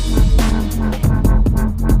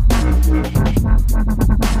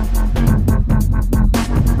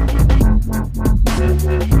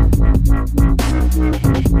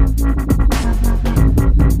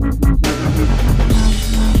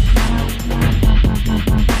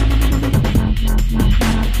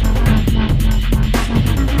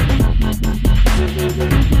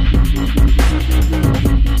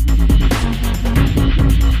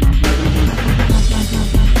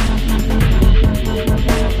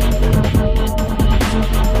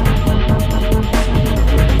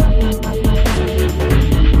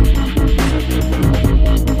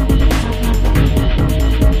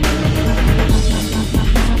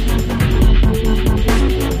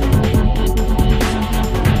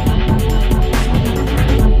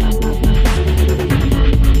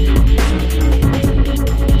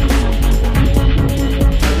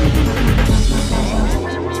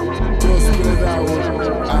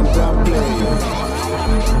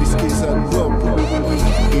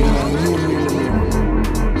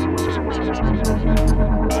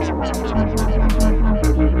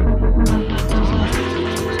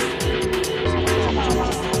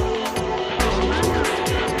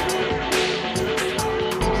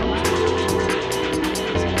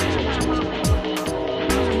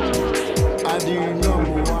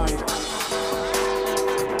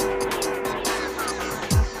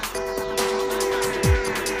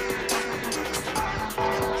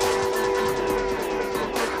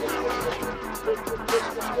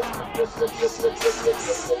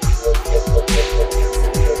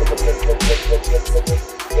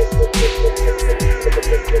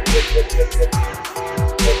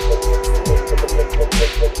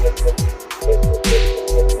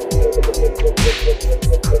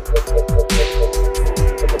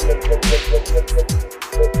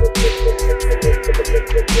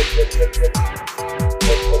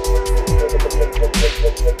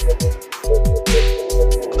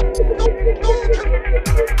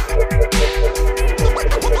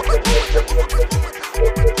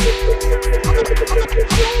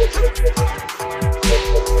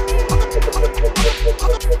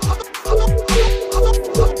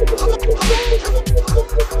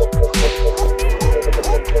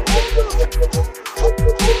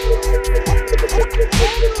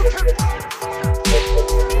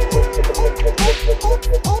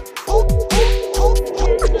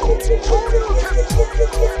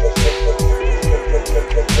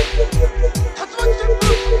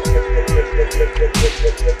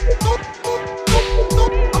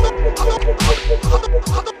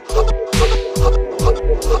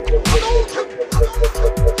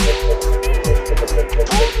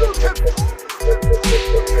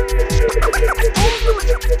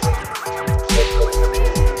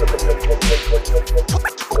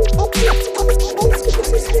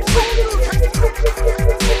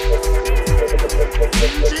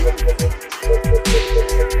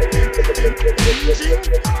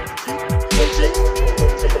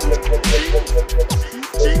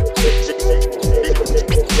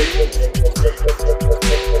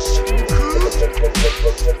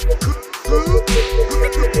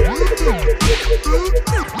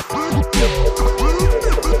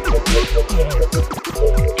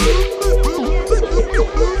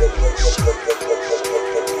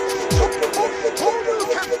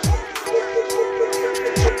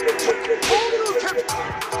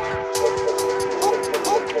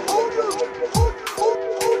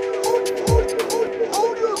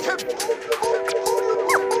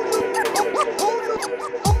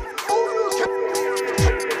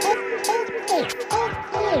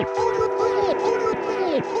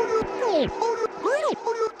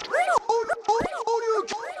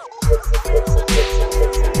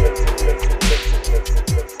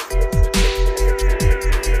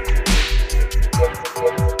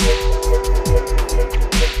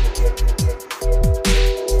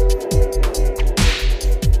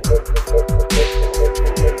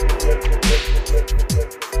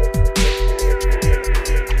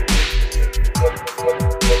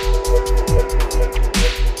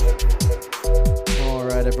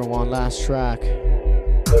 Track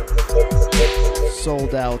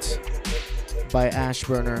Sold Out by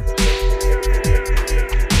Ashburner.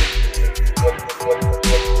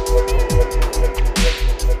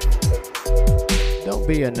 Don't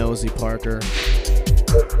be a nosy, Parker.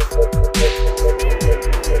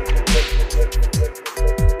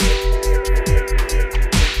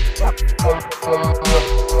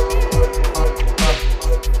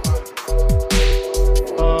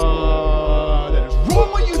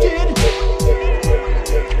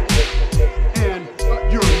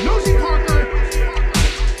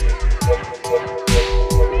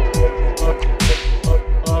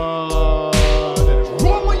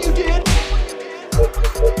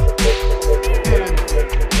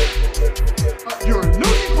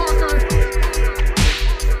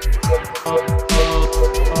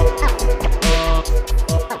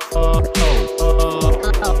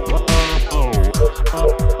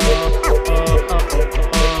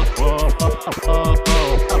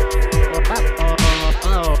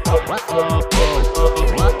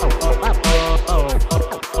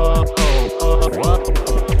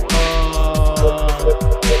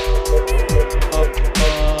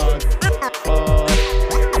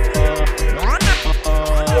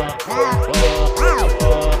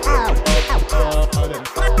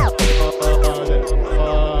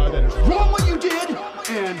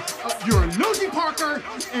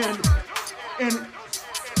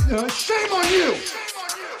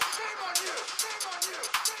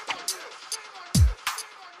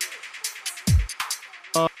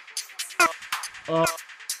 That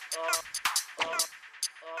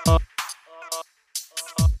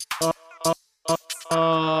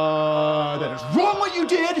is wrong what you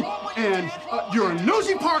did, and you're a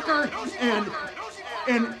nosy Parker, and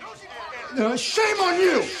shame on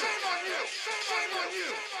you!